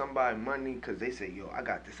rather give somebody money because they say, yo, I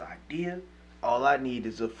got this idea. All I need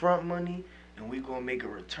is upfront money, and we gonna make a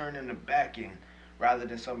return in the back end. Rather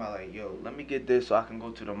than somebody like, yo, let me get this so I can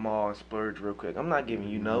go to the mall and splurge real quick. I'm not giving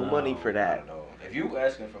you no money for that. Not at all. If you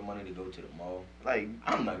asking for money to go to the mall, Like,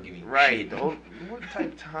 I'm not giving you right? shit. Don't, what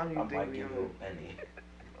type of time you I think might we give on? you a penny.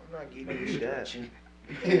 I'm not giving you that.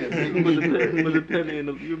 With the penny in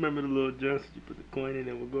the, you remember the little joints you put the coin in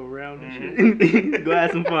and we'll go around and shit. Go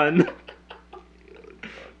have some fun.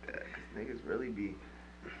 Niggas really be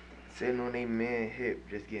sitting on their man hip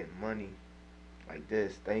just getting money like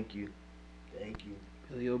this. Thank you. Thank you.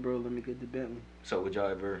 So, yo, bro, let me get the Bentley. So could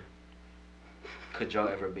y'all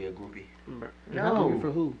ever be a groupie? No.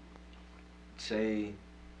 For who? Say,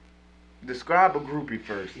 Describe a groupie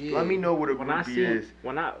first. Yeah. Let me know what a When I groupie see is.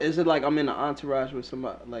 Is it like I'm in an entourage with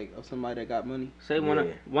somebody, like of somebody that got money? Say one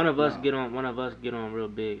Yeah. of us No. get on real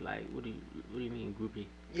big. Like what do you mean groupie?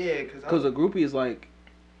 Yeah, Because a groupie is like,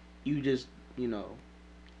 you just, you know,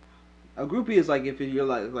 a groupie is like if you're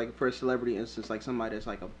like for a celebrity instance, like somebody that's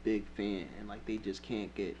like a big fan and like they just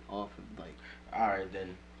can't get off of like. alright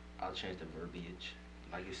then, I'll change the verbiage.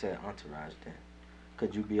 Like you said, entourage then.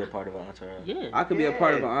 Could you be a part of an entourage? Yeah. I could be a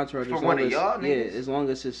part of an Yeah. entourage For as one long of as y'all yeah, niggas? as long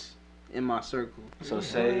as it's in my circle. So Yeah.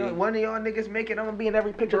 say, one of y'all niggas make it, I'm gonna be in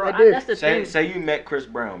every picture Bro, like that's this. the thing. say you met Chris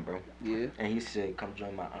Brown, bro, Yeah. and he said, "Come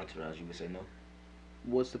join my entourage." You would say no.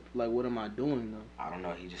 What's the what am I doing though? I don't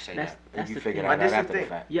know. He just say That's- that. that's And you the figured thing. out But this that is after the the thing.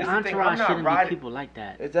 fact. Your This is the thing, I'm entourage not shouldn't riding- be people like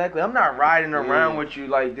that. Exactly. I'm not riding around Yeah. with you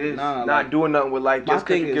like this, Nah, not like, doing nothing with like my just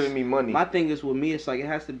 'cause thing you is- giving me money. My thing is with me, it's like it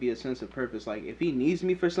has to be a sense of purpose. Like if he needs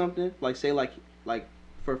me for something, like say like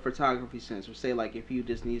for photography sense, or say like if he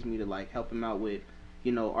just needs me to like help him out with,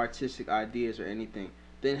 you know, artistic ideas or anything,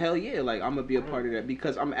 then hell yeah, like I'm gonna be a part of that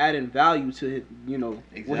because I'm adding value to his, you know, what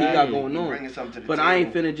he got Exactly. going You on. bringing something to the But I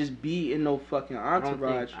ain't table. finna just be in no fucking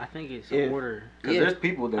entourage. I think it's Yeah. an order. Because Yeah. there's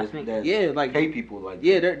people I that think- that Yeah, like pay people like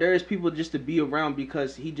yeah, there is people just to be around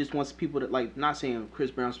because he just wants people to like. Not saying Chris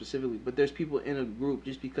Brown specifically, but there's people in a group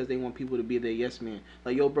just because they want people to be their yes man.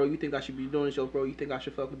 Like, yo, bro, you think I should be doing this? Yo, bro, you think I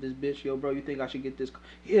should fuck with this bitch? Yo, bro, you think I should get this?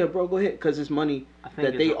 Yeah, bro, go ahead, cause it's money I think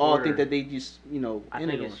that it's they an all order. think that they just I in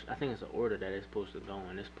think it on. I think it's an order that it's supposed to go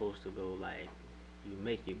in. It's supposed to go like you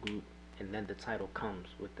make your group and then the title comes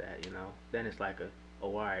with that, you know. Then it's like oh,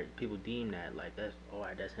 all right, people deem that like that's all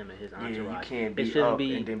right, that's him and his Yeah, you entourage. can't It be shouldn't up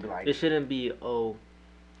be. and then be like, It shouldn't be. Oh,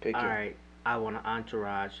 Pick all it. right, I want an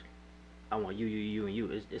entourage. I want you, and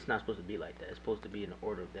you. It's not supposed to be like that. It's supposed to be in the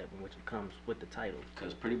order of that in which it comes with the title.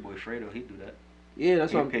 Cause Pretty Boy Fredo, he do that. Yeah,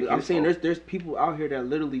 that's He what pick I'm his saying. folk. There's people out here that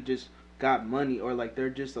literally just got money, or like they're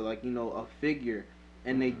just like, you know, a figure,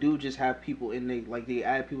 and they do just have people in they like they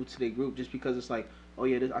add people to their group just because it's like, oh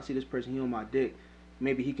yeah, I see this person, he on my dick.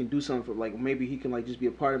 Maybe he can do something for, like, maybe he can like just be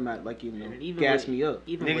a part of my, like, you know, And even gas with- me up.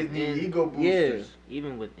 Even niggas need within, ego boosters.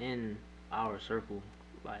 even within our circle,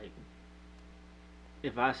 like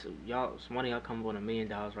if one of y'all come up on $1 million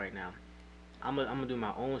right now, I'm gonna do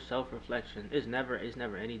my own self reflection. It's never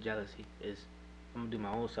any jealousy. I'm gonna do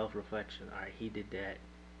my own self reflection. All right, he did that.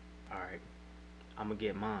 All right, I'm gonna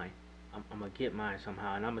get mine. I'm gonna get mine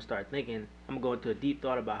somehow, and I'm gonna start thinking. I'm gonna go into a deep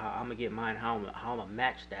thought about how I'm gonna get mine. How I'm gonna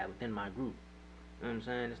match that within my group. You know what I'm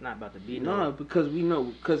saying? It's not about to be No, because we know,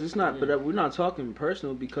 because it's not, Yeah. but we're not talking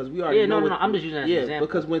personal because we already Yeah, know. no, I'm just using that as an yeah, example.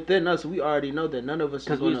 because within us, we already know that none of us is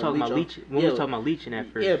Because we going was to talking about leech off. leeching. When we was talking about leeching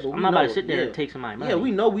at first, Yeah, but I'm we not about know, to sit there yeah. and take somebody's money. Yeah,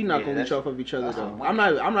 we know we not Yeah, gonna leech that's- off of each other that's though. some I'm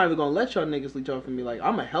not even gonna let y'all niggas leech off of me. Like,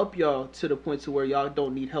 I'm gonna help y'all to the point to where y'all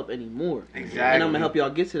don't need help anymore. Exactly. And I'm gonna help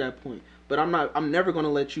y'all get to that point. But I'm never gonna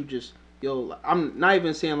let you just, yo. I'm not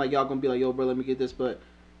even saying like y'all gonna be like, yo, bro, let me get this. But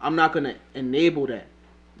I'm not gonna enable that.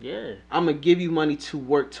 Yeah. I'm gonna give you money to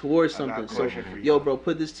work towards I got a something. So, question for you. yo, bro,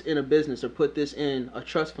 put this in a business or put this in a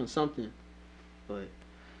trust fund, something. But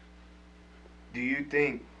Do you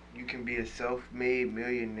think you can be a self-made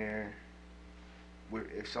millionaire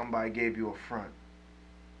if somebody gave you a front?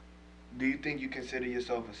 Do you think you consider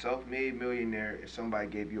yourself a self-made millionaire if somebody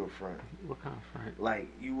gave you a front? What kind of front? Like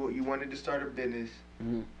you wanted to start a business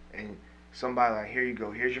Mhm. and somebody like, here you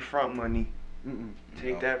go, here's your front money,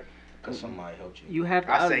 take No. that. Cause somebody helped you. You have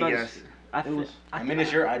to. I was say about to yes. s- I, feel, was- I mean,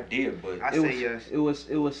 it's your idea, but I it say was, yes.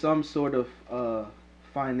 It was some sort of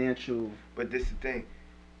financial. But this is the thing,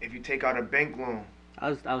 if you take out a bank loan, I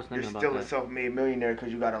was you're thinking about still a that. self-made millionaire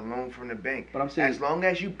because you got a loan from the bank. But I'm saying, As long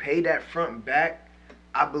as you pay that front back,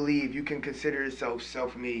 I believe you can consider yourself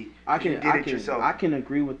self-made. I 'cause you can did I it can yourself. I can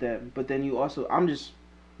agree with that. But then you also, I'm just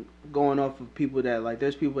going off of people that like,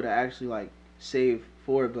 there's people that actually like save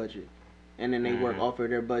for a budget, and then they work Mhm. off of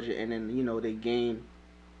their budget, and then, you know, they gain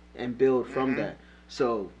and build from Mhm. that.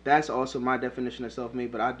 So that's also my definition of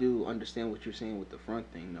self-made. But I do understand what you're saying with the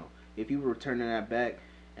front thing, though. If you were turning that back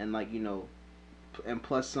and, like, you know, and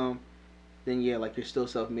plus some, then yeah, like, you're still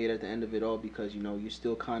self-made at the end of it all, because, you know, you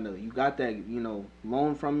still kind of, you got that, you know,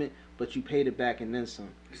 loan from it, but you paid it back and then some.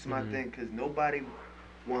 This is my Mhm. thing, because nobody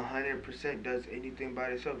 100% does anything by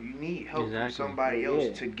themselves. You need help Exactly. from somebody Yeah.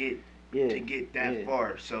 else to get that Yeah.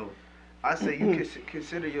 far. So I say you can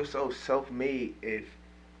consider yourself self-made if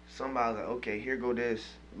somebody's like, okay, here go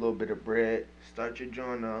this little bit of bread, start your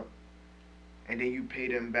joint up, and then you pay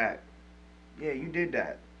them back. Yeah, you did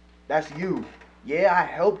that. That's you. Yeah, I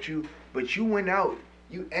helped you, but you went out,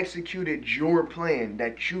 you executed your plan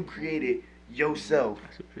that you created yourself.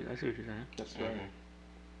 I see what you're saying. That's right.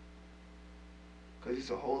 Because it's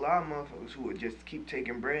a whole lot of motherfuckers who would just keep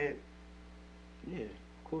taking bread. Yeah,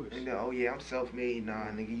 of course. And then, oh yeah, I'm self-made. Nah,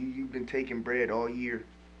 nigga, you've been taking bread all year.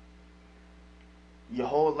 Your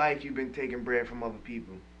whole life you've been taking bread from other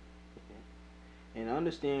people. And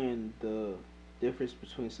understand the difference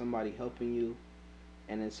between somebody helping you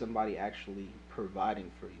and then somebody actually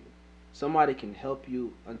providing for you. Somebody can help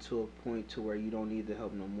you until a point to where you don't need the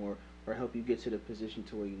help no more, or help you get to the position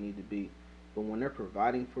to where you need to be. But when they're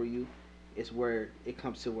providing for you, it's where it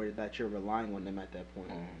comes to where that you're relying on them at that point.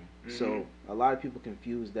 So a lot of people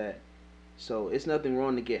confuse that. So it's nothing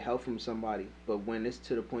wrong to get help from somebody, but when it's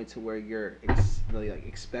to the point to where you're like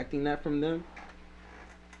expecting that from them,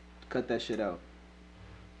 cut that shit out.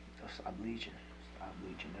 Stop bleaching. Stop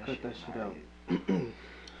bleaching. Cut that shit out.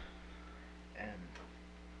 And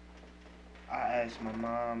I asked my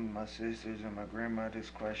mom, my sisters, and my grandma this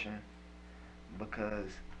question because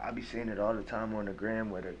I be seeing it all the time on the gram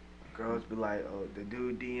where the girls be like, oh, the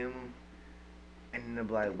dude DM them. And then they'll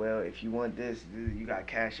be like, well, if you want this, dude, you got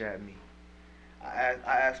cash at me. I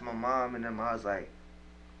asked my mom and them, I was like,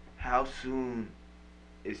 how soon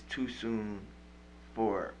is too soon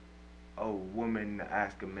for a woman to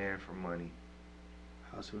ask a man for money?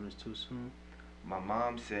 How soon is too soon? My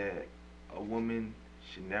mom said a woman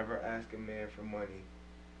should never ask a man for money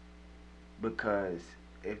because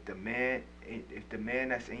if the man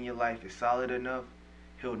that's in your life is solid enough,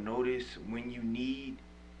 he'll notice when you need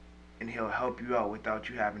and he'll help you out without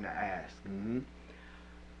you having to ask. Mm-hmm.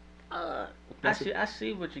 I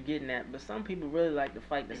see what you're getting at, but some people really like to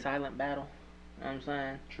fight the silent battle. know what I'm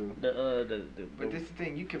saying? True. But this is the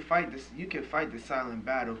thing, you can fight the silent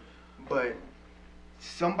battle, but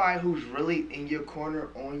somebody who's really in your corner,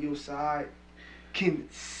 on your side, can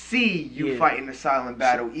see you fighting the silent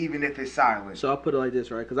battle, even if it's silent. So I'll put it like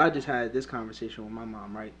this, right? Because I just had this conversation with my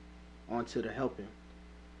mom, right? On to the helping.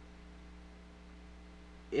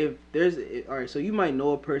 If there's, alright, so you might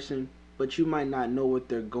know a person, but you might not know what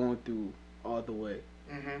they're going through all the way.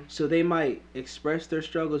 Mm-hmm. So they might express their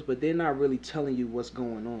struggles, but they're not really telling you what's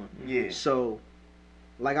going on. Yeah. So,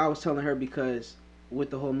 like I was telling her, because with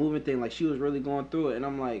the whole moving thing, like she was really going through it, and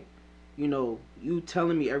I'm like, you know, you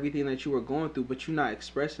telling me everything that you were going through, but you're not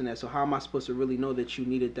expressing that. So how am I supposed to really know that you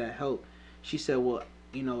needed that help? She said, well,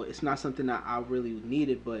 you know, it's not something that I really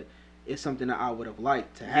needed, but it's something that I would have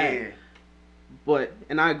liked to have. Yeah. But,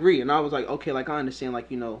 and I agree, and I was like, okay, like I understand, like,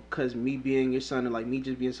 you know, because me being your son and like me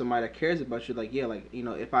just being somebody that cares about you, like, yeah, like, you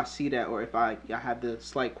know, if I see that or if I have the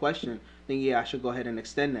slight question, then yeah, I should go ahead and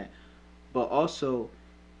extend that. But also,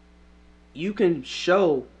 you can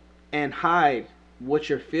show and hide what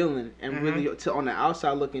you're feeling, and really on the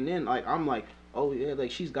outside looking in, like I'm like, oh yeah,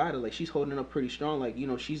 like she's got it, like she's holding up pretty strong, like, you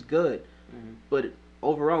know, she's good. But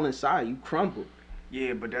overall inside, you crumble.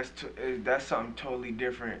 Yeah, but that's something totally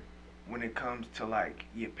different when it comes to like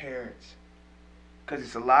your parents, because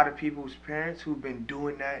it's a lot of people's parents who've been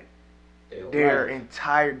doing that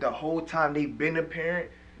the whole time they've been a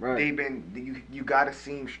parent. Right. They've been you gotta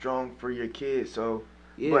seem strong for your kids. So,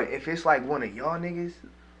 Yeah. but if it's like one of y'all niggas,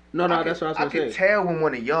 No, that's what I was gonna I can say. tell when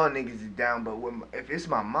one of y'all niggas is down. But if it's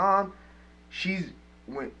my mom, she's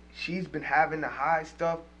been having to hide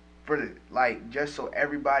stuff for the, like, just so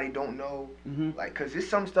everybody don't know, like, cause there's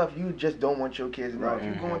some stuff you just don't want your kids to know. If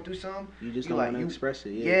you're going through something, you just don't want to express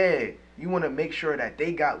it. Yeah, you want to make sure that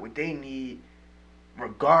they got what they need,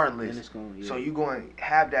 regardless. And it's going, So you going to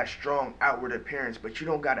have that strong outward appearance, but you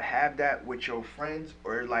don't gotta have that with your friends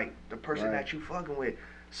or like the person that you fucking with.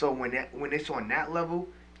 So when it's on that level,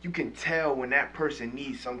 you can tell when that person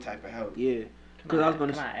needs some type of help. Yeah. Can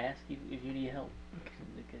I ask you if you need help?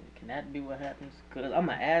 Can that be what happens? Cause I'm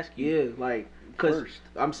gonna ask you. Yeah, like, cause first.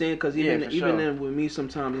 I'm saying, cause even then with me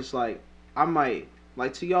sometimes it's like I might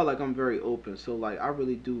like to y'all, like I'm very open, so like I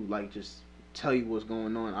really do like just tell you what's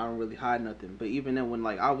going on. I don't really hide nothing. But even then when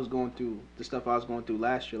like I was going through the stuff I was going through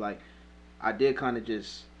last year, like I did kind of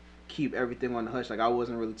just keep everything on the hush. Like I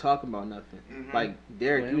wasn't really talking about nothing. Like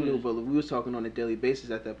Derek, you knew, but we was talking on a daily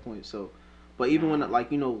basis at that point. So, but even when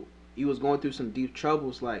like, you know, you was going through some deep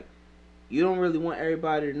troubles, like you don't really want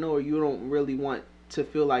everybody to know, or you don't really want to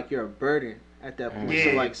feel like you're a burden at that point.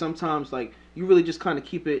 So like sometimes like you really just kind of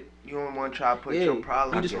keep it. You don't want to try to put your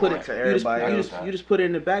problem. You just put it to everybody else. You just put it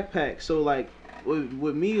in the backpack. So like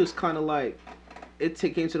with me, it was kind of like it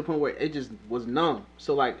came to the point where it just was numb.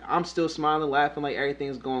 So like I'm still smiling, laughing, like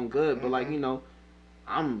everything's going good, but like, you know,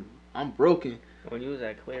 I'm broken. When you was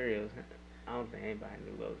at Clarios, I don't think anybody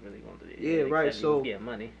knew what was really going through. Yeah, right. So yeah,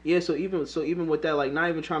 money. Yeah, so even with that, like not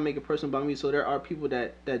even trying to make it personal about me. So there are people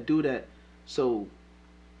that do that. So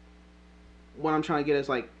what I'm trying to get is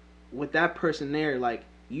like with that person there, like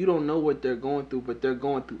you don't know what they're going through, but they're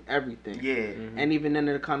going through everything. Yeah. And even then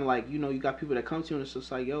they're kind of like, you know, you got people that come to you and it's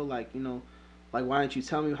just like, yo, like, you know, like why didn't you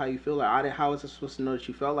tell me how you feel? Like how was I supposed to know that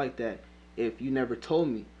you felt like that if you never told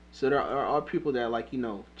me? So there are people that like, you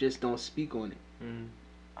know, just don't speak on it.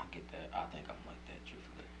 I get that. I think I'm like that,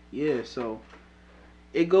 truthfully. Yeah, so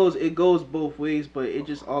it goes both ways, but it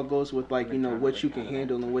just all goes with like, you know, what you can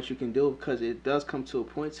handle and what you can do, because it does come to a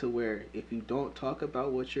point to where if you don't talk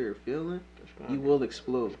about what you're feeling, you will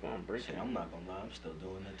explode. Shit, I'm not gonna lie, I'm still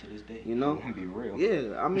doing that to this day. You know? I'm gonna be real.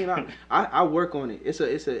 Yeah, I mean, I work on it. It's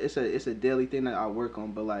a daily thing that I work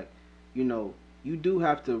on, but like, you know, you do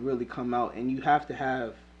have to really come out, and you have to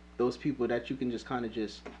have those people that you can just kind of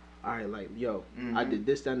just, all right, like, yo, I did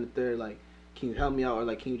this, that, and the third, like, can you help me out, or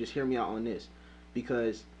like, can you just hear me out on this?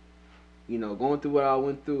 Because, you know, going through what I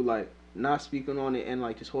went through, like, not speaking on it and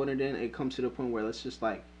like just holding it in, it comes to the point where it's just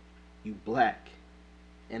like, you black,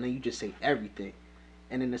 and then you just say everything,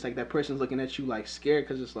 and then it's like that person's looking at you like scared,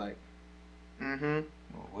 because it's like, well,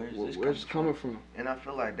 where's this coming from? And I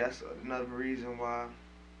feel like that's another reason why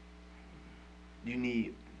you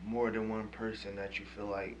need more than one person that you feel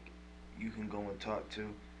like you can go and talk to,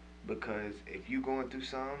 because if you going through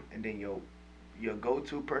something and then your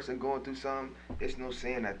go-to person going through something, it's no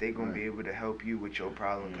saying that they gonna be able to help you with your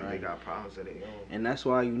problem, because they got problems of their own. And that's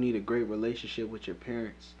why you need a great relationship with your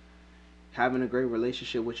parents. Having a great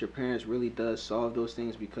relationship with your parents really does solve those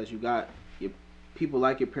things, because you got your people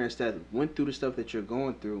like your parents that went through the stuff that you're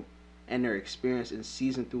going through, and they're experienced and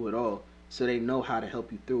seasoned through it all, so they know how to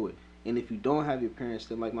help you through it. And if you don't have your parents,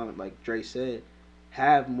 then like Dre said,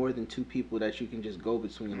 have more than 2 people that you can just go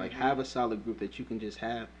between. Like, have a solid group that you can just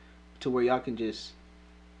have to where y'all can just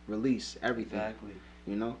release everything. Exactly.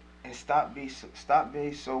 You know? And stop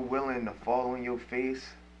being so willing to fall on your face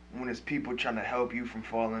when it's people trying to help you from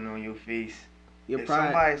falling on your face. Your If pride.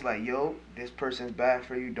 somebody's like, yo, this person's bad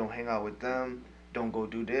for you, don't hang out with them, don't go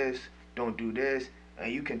do this, don't do this,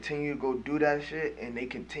 and you continue to go do that shit and they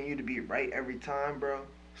continue to be right every time, bro,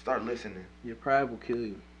 start listening. Your pride will kill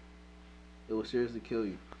you. It will seriously kill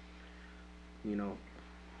you. You know.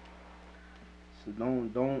 So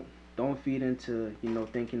don't feed into, you know,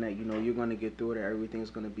 thinking that, you know, you're gonna get through it or everything's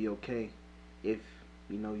gonna be okay. If,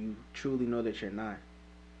 you know, you truly know that you're not.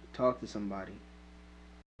 Talk to somebody.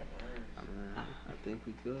 I think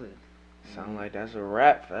we good. Sound like that's a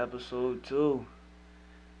wrap for episode 2.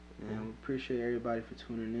 And we appreciate everybody for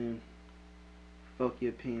tuning in. Fuck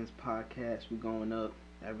Your Opinions podcast. We going up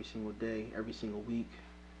every single day, every single week.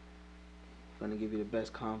 Gonna give you the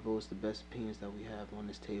best convos, the best opinions that we have on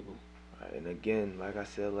this table. Right, and again, like I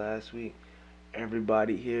said last week,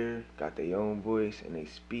 everybody here got their own voice and they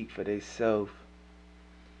speak for themselves.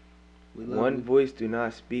 One voice do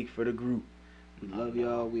not speak for the group. We love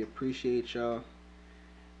y'all. We appreciate y'all.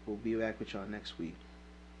 We'll be back with y'all next week.